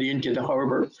easier to get into the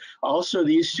harbor. Also,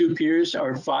 these 2 piers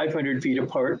are 500 feet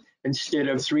apart instead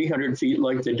of 300 feet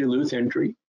like the Duluth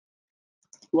Entry.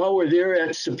 While we're there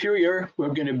at Superior,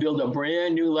 we're going to build a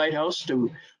brand new lighthouse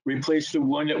to replace the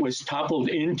one that was toppled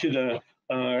into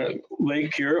the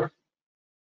lake here.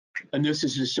 And this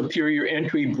is the Superior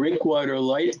Entry breakwater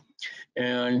light.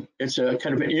 And it's a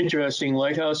kind of an interesting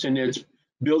lighthouse, and it's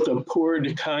built of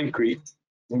poured concrete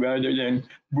rather than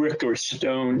brick or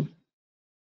stone.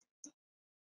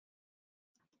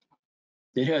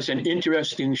 It has an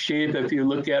interesting shape if you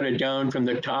look at it down from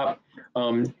the top.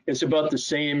 It's about the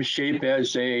same shape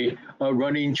as a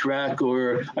running track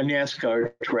or a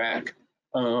NASCAR track.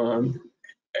 So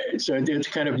it's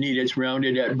kind of neat. It's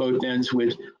rounded at both ends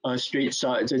with straight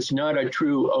sides. It's not a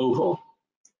true oval.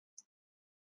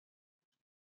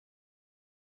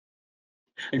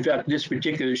 In fact, this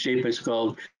particular shape is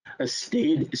called a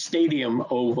stadium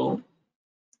oval.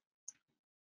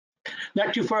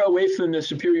 Not too far away from the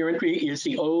Superior Entry is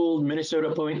the old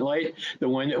Minnesota Point light, the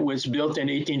one that was built in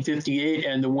 1858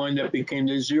 and the one that became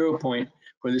the 0 point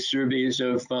for the surveys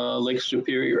of Lake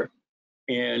Superior,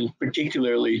 and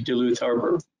particularly Duluth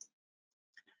Harbor.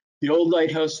 The old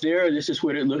lighthouse there, this is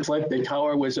what it looked like. The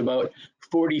tower was about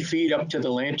 40 feet up to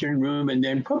the lantern room, and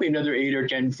then probably another 8 or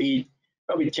 10 feet,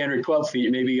 probably 10 or 12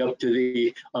 feet, maybe up to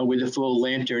the, with a full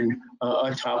lantern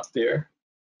atop there.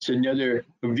 It's another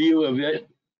view of it.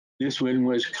 This one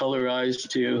was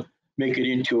colorized to make it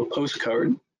into a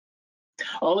postcard.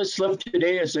 All that's left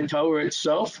today is the tower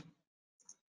itself.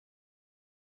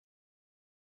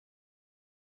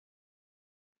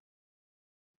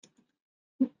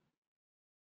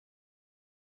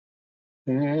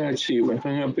 Let's see, we're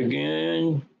hung up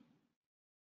again.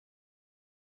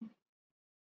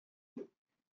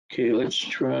 Okay, let's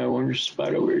try one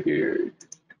spot over here.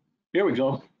 Here we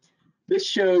go. This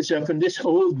shows from this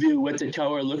old view what the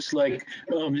tower looks like.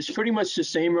 It's pretty much the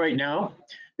same right now.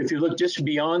 If you look just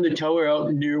beyond the tower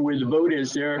out near where the boat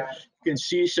is there, you can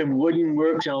see some wooden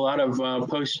works and a lot of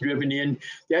posts driven in.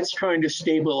 That's trying to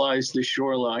stabilize the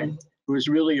shoreline. There was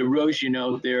really erosion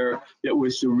out there that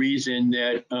was the reason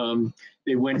that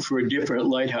they went for a different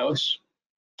lighthouse.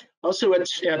 Also at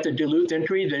the Duluth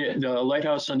entry, the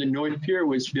lighthouse on the North Pier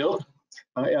was built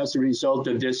as a result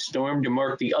of this storm to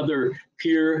mark the other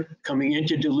pier coming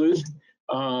into Duluth.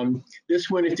 This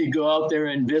one, if you go out there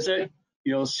and visit,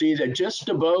 you'll see that just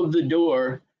above the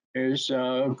door is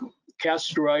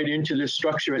cast right into the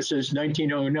structure. It says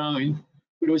 1909.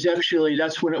 But it was actually,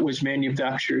 that's when it was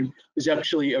manufactured. It was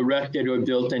actually erected or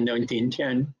built in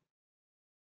 1910.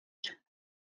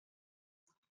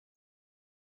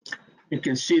 You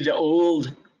can see the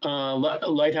old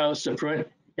lighthouse, the front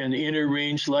and the inner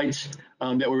range lights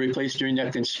that were replaced during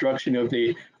that construction of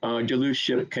the Duluth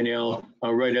Ship Canal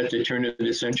right at the turn of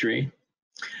the century.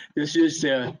 This is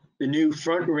the new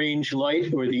front range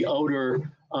light, or the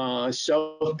outer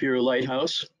South Pier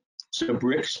lighthouse. It's a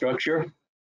brick structure.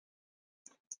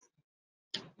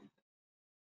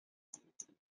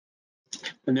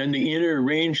 And then the inner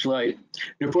range light.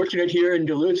 They're fortunate here in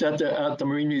Duluth at the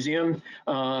Marine Museum,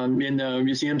 in the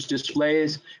museum's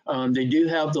displays. They do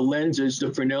have the lenses,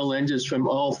 the Fresnel lenses from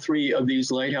all three of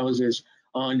these lighthouses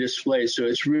on display. So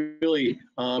it's really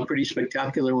pretty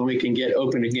spectacular when we can get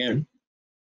open again.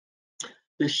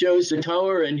 This shows the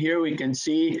tower, and here we can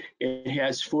see it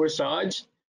has four sides.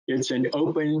 It's an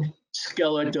open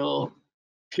skeletal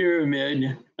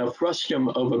pyramid, a frustum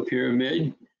of a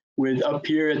pyramid, with up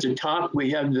here at the top,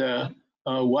 we have the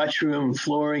watchroom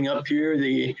flooring up here,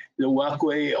 the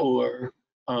walkway or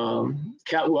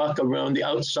catwalk around the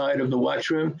outside of the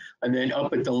watchroom, and then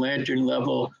up at the lantern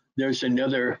level, there's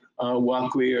another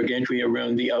walkway or gantry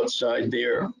around the outside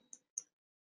there.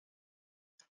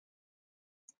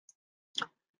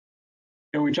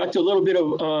 And we talked a little bit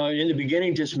of, in the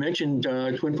beginning, just mentioned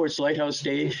Twin Ports Lighthouse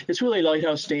Day. It's really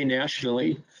Lighthouse Day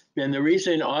nationally. And the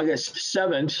reason August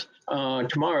 7th,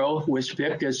 tomorrow, was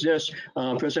picked is this.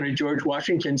 President George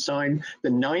Washington signed the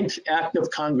 9th Act of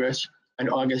Congress on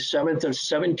August 7th of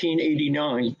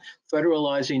 1789,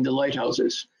 federalizing the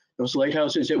lighthouses. Those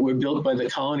lighthouses that were built by the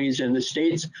colonies and the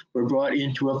states were brought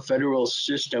into a federal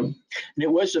system. And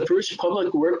it was the first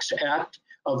Public Works Act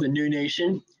of the new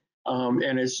nation.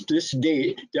 And it's this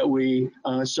date that we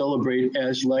celebrate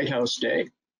as Lighthouse Day.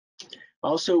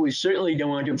 Also, we certainly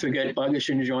don't want to forget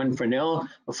Augustin Jean Fresnel,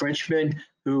 a Frenchman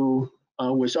who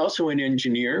was also an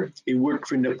engineer. He worked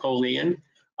for Napoleon,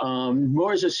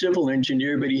 more as a civil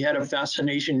engineer, but he had a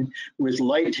fascination with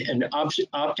light and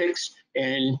optics.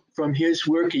 And from his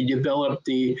work, he developed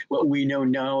what we know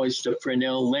now as the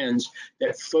Fresnel lens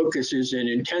that focuses and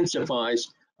intensifies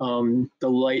the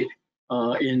light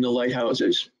in the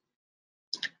lighthouses.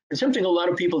 And something a lot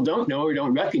of people don't know or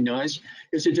don't recognize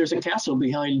is that there's a castle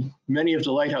behind many of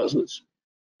the lighthouses.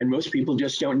 And most people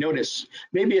just don't notice.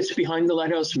 Maybe it's behind the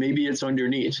lighthouse, maybe it's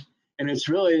underneath. And it's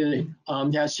really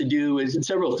has to do with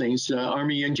several things.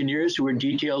 Army engineers who were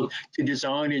detailed to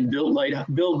design and build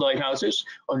lighthouses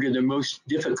under the most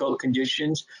difficult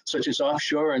conditions, such as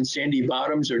offshore on sandy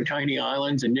bottoms or tiny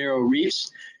islands and narrow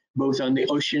reefs, both on the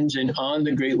oceans and on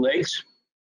the Great Lakes.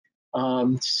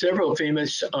 Several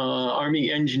famous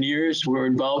Army engineers were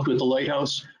involved with the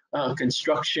lighthouse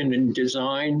construction and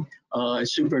design.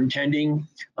 Superintending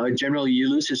General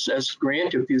Ulysses S.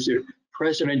 Grant, if he's the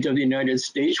President of the United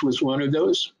States, was one of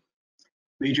those.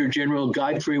 Major General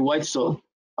Godfrey Weitzel,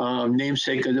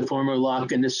 namesake of the former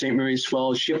lock in the St. Mary's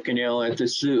Falls Ship Canal at the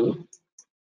Sioux.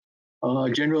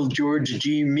 General George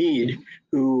G. Meade,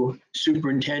 who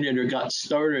superintended or got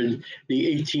started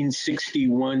the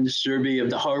 1861 survey of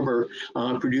the harbor,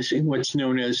 producing what's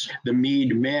known as the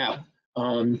Meade map,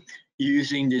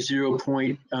 using the 0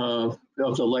 point of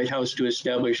the lighthouse to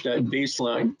establish that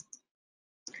baseline.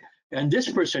 And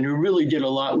this person who really did a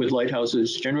lot with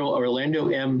lighthouses, General Orlando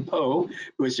M. Poe,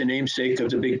 who was the namesake of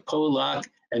the big Poe lock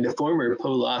and the former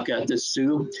Poe lock at the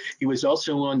Sioux. He was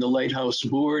also on the lighthouse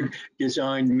board,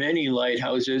 designed many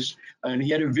lighthouses, and he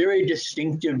had a very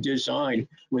distinctive design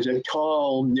with a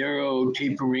tall, narrow,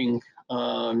 tapering,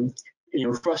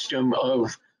 frustum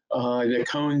of the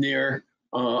cone there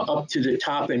up to the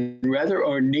top, and rather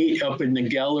ornate up in the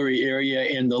gallery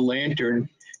area and the lantern.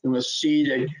 And we'll see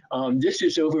that this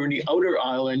is over in the outer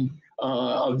island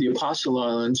of the Apostle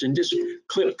Islands. And this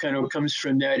clip kind of comes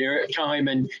from that time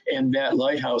and that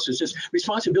lighthouse. It says,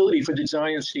 responsibility for the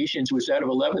design of stations was that of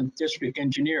 11th District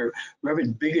Engineer,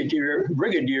 Reverend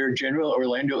Brigadier General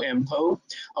Orlando M. Poe.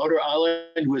 Outer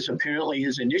Island was apparently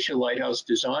his initial lighthouse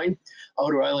design.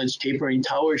 Outer Island's tapering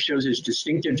tower shows its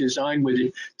distinctive design with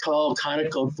a tall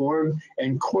conical form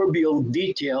and corbeal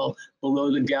detail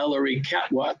below the gallery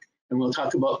catwalk. And we'll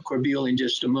talk about corbeal in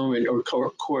just a moment, or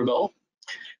corbel.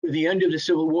 With the end of the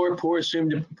Civil War, Poe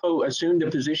assumed the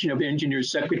position of Engineer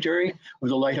Secretary of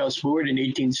the Lighthouse Board in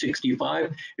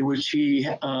 1865, in which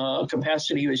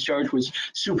capacity he was charged with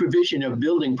supervision of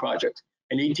building projects.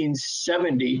 In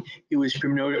 1870, he was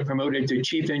promoted to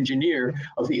Chief Engineer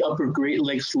of the Upper Great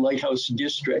Lakes Lighthouse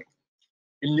District.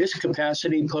 In this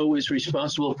capacity, Poe was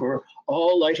responsible for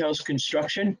all lighthouse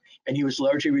construction, and he was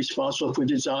largely responsible for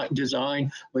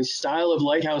design of a style of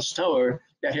lighthouse tower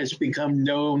that has become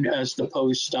known as the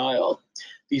Poe style.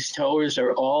 These towers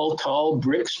are all tall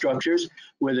brick structures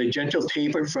with a gentle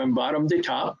taper from bottom to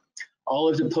top. All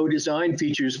of the Poe design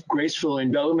features graceful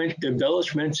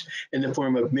embellishments in the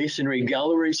form of masonry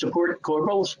gallery support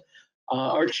corbels,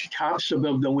 arched tops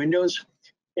above the windows,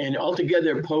 and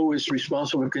altogether, Poe was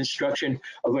responsible for construction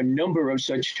of a number of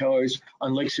such towers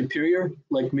on Lake Superior,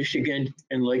 Lake Michigan,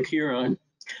 and Lake Huron.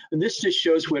 And this just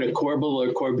shows what a corbel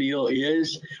or corbeal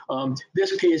is.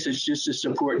 This case is just a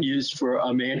support used for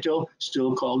a mantle,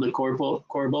 still called a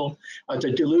corbel. At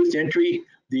the Duluth entry,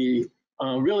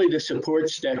 really the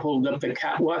supports that hold up the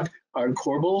catwalk are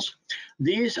corbels.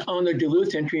 These on the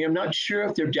Duluth entry, I'm not sure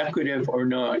if they're decorative or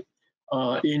not.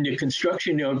 In the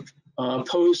construction of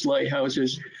Poe's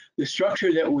lighthouses, the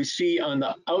structure that we see on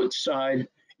the outside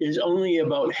is only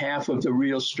about half of the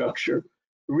real structure.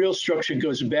 The real structure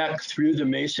goes back through the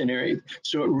masonry,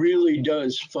 so it really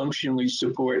does functionally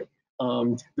support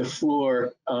the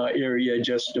floor area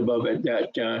just above it,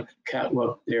 that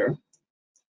catwalk there.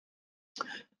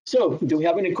 So, do we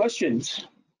have any questions?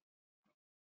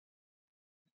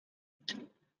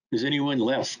 Is anyone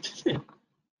left?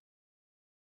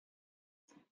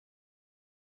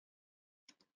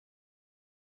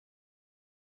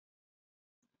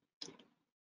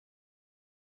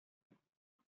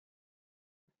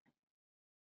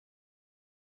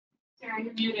 Sarah,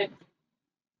 you're muted.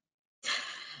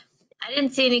 I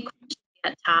didn't see any questions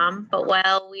yet, Tom, but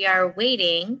while we are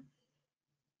waiting,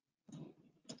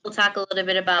 we'll talk a little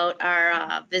bit about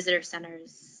our visitor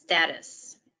center's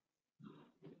status.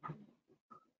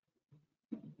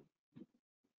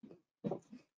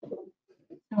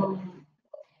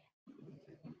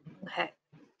 Okay.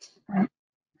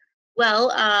 Well,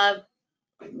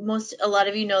 a lot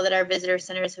of you know that our visitor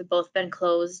centers have both been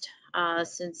closed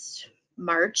since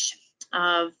March.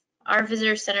 Our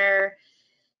visitor center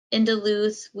in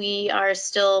Duluth, we are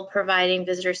still providing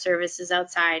visitor services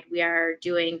outside. We are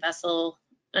doing vessel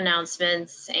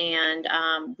announcements, and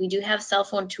we do have cell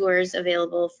phone tours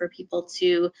available for people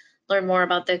to learn more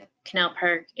about the Canal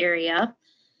Park area.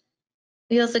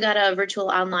 We also got a virtual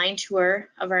online tour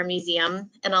of our museum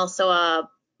and also a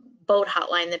boat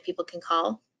hotline that people can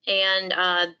call. And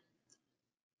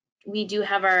we do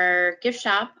have our gift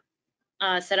shop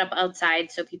set up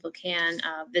outside so people can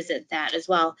visit that as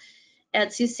well.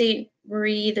 At Sault Ste.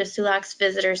 Marie, the Soo Locks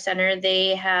Visitor Center,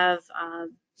 they have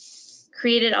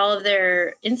created all of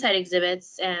their inside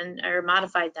exhibits or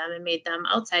modified them and made them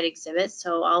outside exhibits.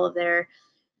 So all of their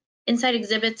inside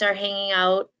exhibits are hanging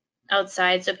out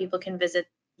outside so people can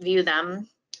view them.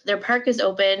 Their park is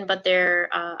open, but their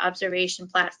observation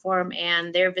platform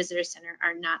and their visitor center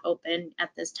are not open at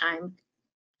this time.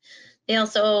 They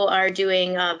also are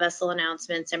doing vessel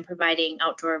announcements and providing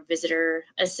outdoor visitor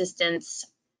assistance.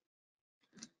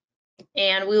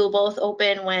 And we will both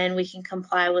open when we can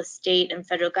comply with state and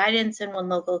federal guidance and when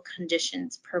local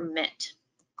conditions permit.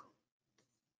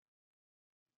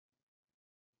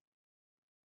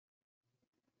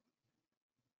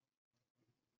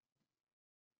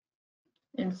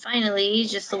 And finally,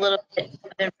 just a little bit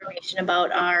of information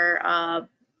about our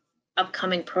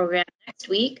upcoming program next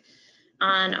week.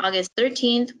 On August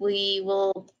 13th, we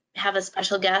will have a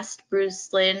special guest,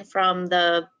 Bruce Lynn from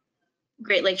the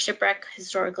Great Lakes Shipwreck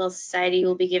Historical Society.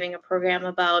 Will be giving a program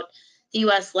about the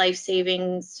U.S.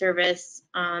 life-saving service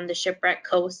on the shipwreck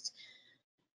coast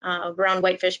around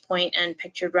Whitefish Point and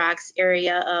Pictured Rocks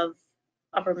area of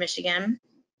Upper Michigan.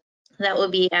 That will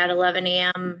be at 11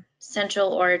 a.m.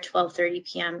 Central or 12:30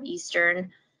 p.m.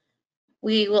 Eastern.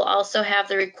 We will also have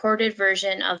the recorded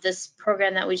version of this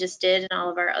program that we just did and all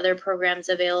of our other programs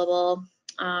available,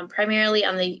 primarily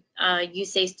on the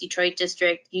USACE Detroit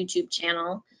District YouTube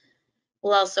channel.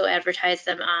 We'll also advertise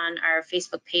them on our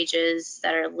Facebook pages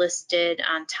that are listed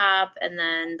on top, and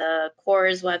then the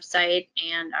Corps' website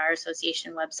and our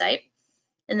association website.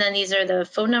 And then these are the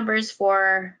phone numbers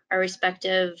for our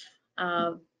respective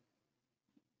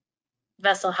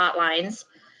vessel hotlines.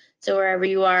 So wherever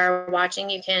you are watching,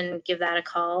 you can give that a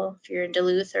call if you're in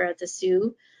Duluth or at the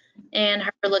Sioux. And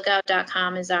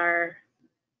harborlookout.com is our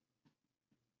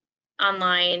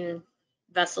online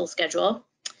vessel schedule.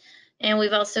 And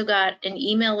we've also got an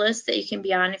email list that you can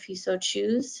be on if you so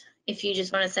choose. If you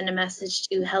just want to send a message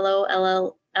to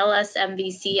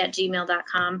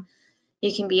hello@lsmvc@gmail.com,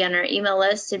 you can be on our email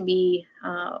list and be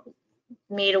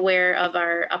made aware of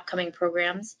our upcoming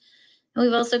programs. And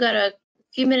we've also got a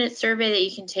few-minute survey that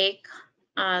you can take.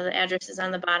 The address is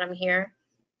on the bottom here,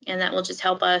 and that will just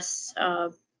help us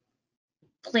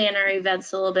plan our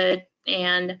events a little bit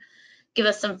and give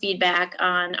us some feedback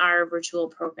on our virtual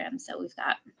programs that we've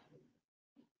got.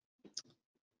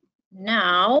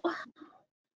 Now,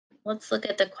 let's look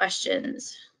at the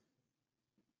questions.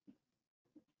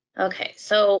 Okay,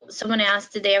 so someone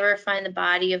asked, did they ever find the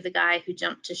body of the guy who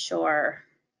jumped to shore?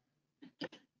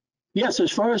 Yes,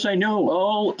 as far as I know,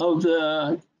 all of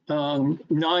the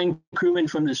 9 crewmen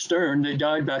from the stern that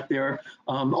died back there,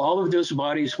 all of those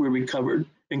bodies were recovered,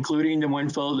 including the one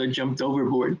fellow that jumped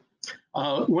overboard.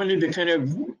 One of the kind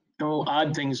of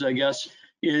odd things, I guess,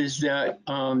 is that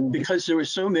because there were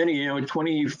so many,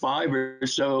 25 or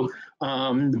so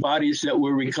bodies that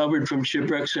were recovered from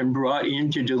shipwrecks and brought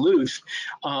into Duluth,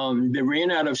 they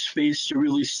ran out of space to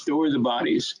really store the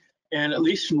bodies. And at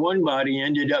least one body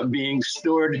ended up being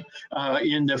stored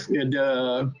in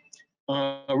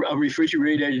a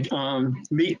refrigerated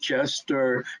meat chest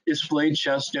or display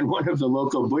chest in one of the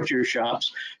local butcher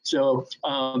shops. So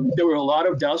there were a lot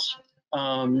of deaths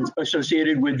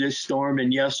associated with this storm.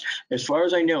 And yes, as far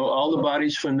as I know, all the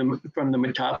bodies from the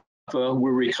Mataafa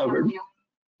were recovered.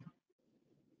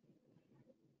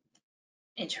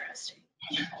 Interesting.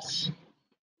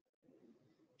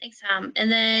 Thanks, Tom.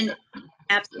 And then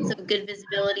absence of good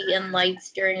visibility and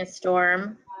lights during a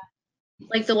storm,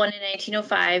 like the one in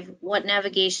 1905, what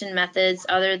navigation methods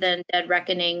other than dead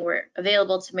reckoning were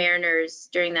available to mariners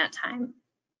during that time?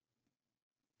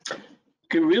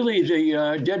 Really,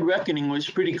 the dead reckoning was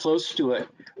pretty close to it.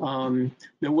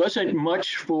 There wasn't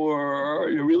much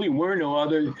there really were no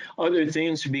other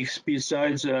things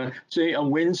besides, say, a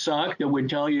windsock that would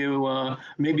tell you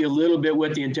maybe a little bit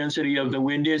what the intensity of the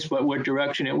wind is, but what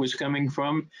direction it was coming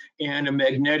from, and a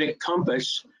magnetic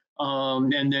compass,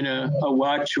 and then a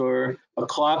watch or a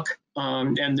clock,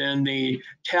 and then the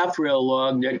taffrail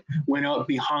log that went out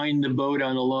behind the boat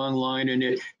on a long line, and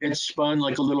it spun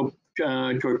like a little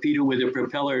torpedo with a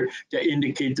propeller to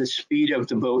indicate the speed of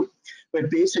the boat. But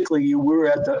basically, you were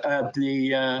at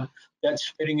that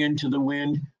spitting into the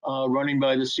wind, running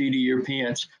by the seat of your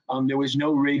pants. There was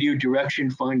no radio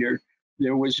direction finder.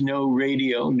 There was no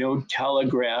radio, no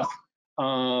telegraph.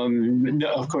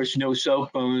 Of course, no cell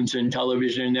phones and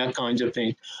television and that kinds of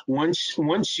thing.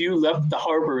 Once you left the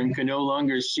harbor and could no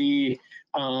longer see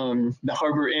the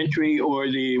harbor entry or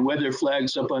the weather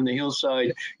flags up on the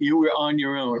hillside, you were on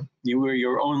your own. You were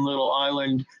your own little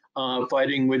island,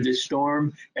 fighting with the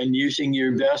storm and using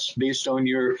your best based on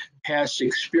your past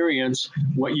experience,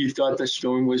 what you thought the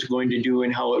storm was going to do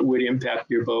and how it would impact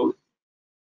your boat.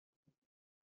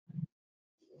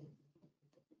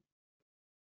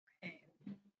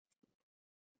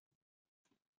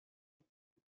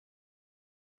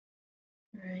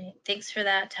 All right, thanks for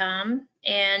that, Tom.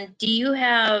 And do you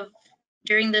have,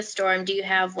 during this storm, do you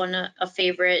have a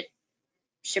favorite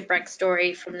shipwreck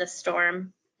story from the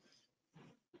storm?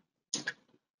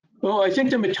 Well, I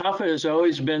think the Mataafa has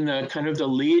always been kind of the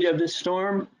lead of the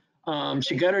storm.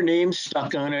 She got her name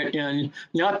stuck on it, and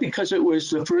not because it was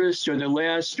the first or the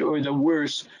last or the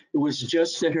worst. It was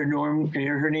just that her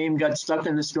name got stuck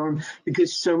in the storm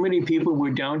because so many people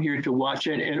were down here to watch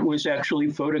it, and it was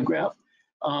actually photographed.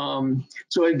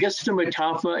 So I guess the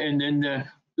Mataafa, and then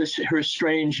her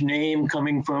strange name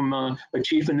coming from a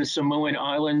chief in the Samoan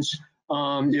Islands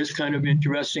is kind of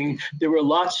interesting. There were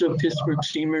lots of Pittsburgh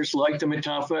steamers like the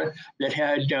Mataafa that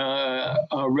had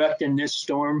wrecked in this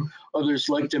storm. Others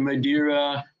like the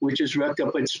Madeira, which is wrecked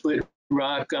up at Split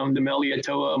Rock, the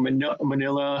Meliatoa,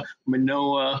 Manila,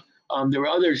 Manoa. There were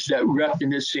others that wrecked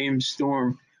in this same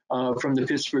storm from the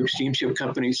Pittsburgh Steamship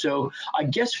Company. So I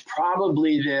guess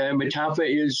probably the Mataafa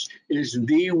is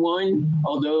the one,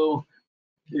 although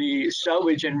the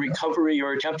salvage and recovery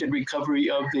or attempted recovery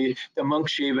of the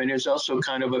Monkshaven is also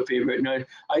kind of a favorite. And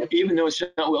even though it's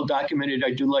not well documented,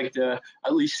 I do like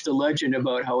at least the legend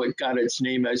about how it got its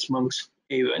name as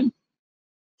Monkshaven.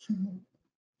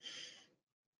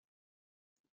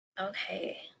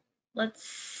 Okay,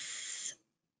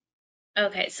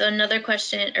 okay, so another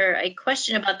question, or a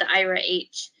question about the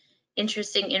IRA-H.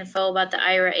 Interesting info about the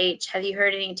IRA-H. Have you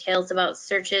heard any tales about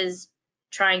searches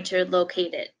trying to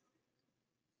locate it?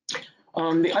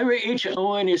 The IRA-H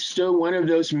Owen is still one of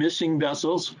those missing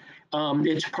vessels.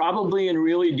 It's probably in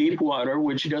really deep water,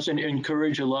 which doesn't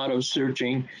encourage a lot of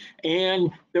searching.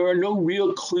 And there are no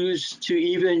real clues to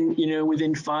even,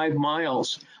 within 5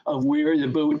 miles of where the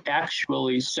boat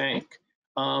actually sank.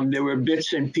 There were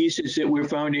bits and pieces that were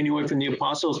found anywhere from the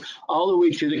Apostles all the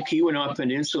way to the Keweenaw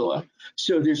Peninsula.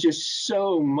 So there's just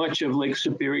so much of Lake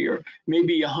Superior,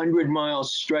 maybe 100-mile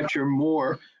stretch or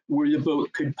more where the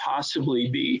boat could possibly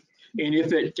be. And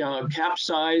if it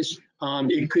capsized,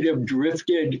 it could have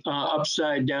drifted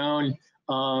upside down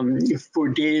for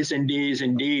days and days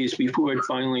and days before it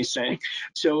finally sank.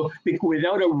 So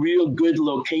without a real good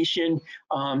location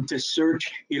to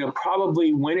search, it'll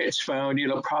probably, when it's found,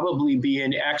 it'll probably be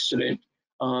an accident.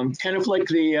 Kind of like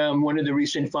the one of the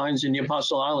recent finds in the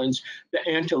Apostle Islands, the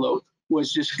antelope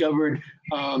was discovered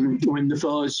when the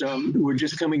fellows were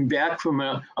just coming back from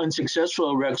an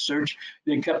unsuccessful wreck search.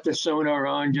 They kept the sonar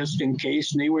on just in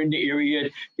case, and they were in the area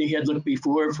they had looked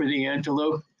before for the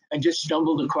antelope and just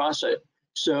stumbled across it.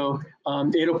 So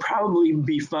it'll probably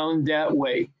be found that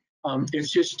way.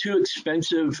 It's just too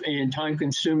expensive and time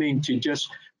consuming to just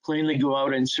plainly go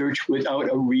out and search without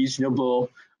a reasonable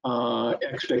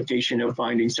expectation of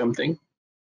finding something.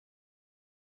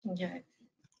 Okay,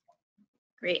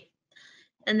 great.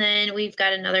 And then we've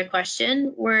got another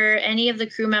question. Were any of the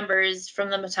crew members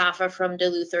from the Mataafa from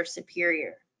Duluth or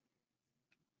Superior?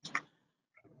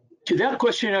 To that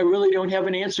question, I really don't have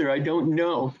an answer. I don't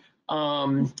know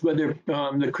whether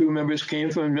the crew members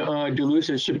came from Duluth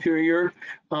or Superior.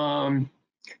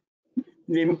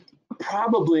 They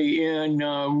probably in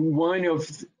one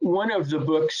of the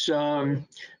books,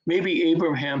 maybe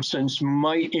Abrahamson's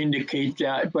might indicate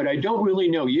that, but I don't really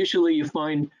know. Usually you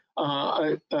find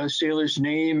a sailor's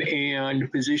name and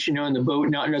position on the boat,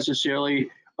 not necessarily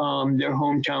their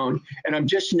hometown. And I'm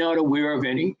just not aware of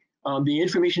any. The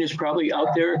information is probably out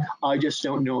there. I just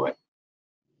don't know it.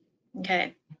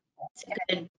 Okay, it's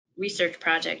a good research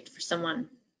project for someone.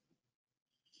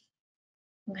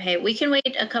 Okay, we can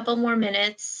wait a couple more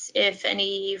minutes if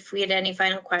we had any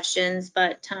final questions,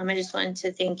 but Thom, I just wanted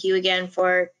to thank you again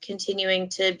for continuing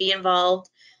to be involved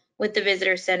with the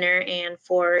Visitor Center and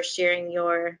for sharing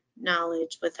your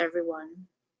knowledge with everyone.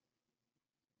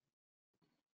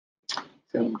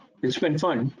 So it's been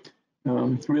fun.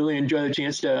 Really enjoy the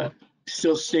chance to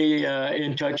still stay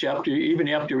in touch even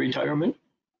after retirement.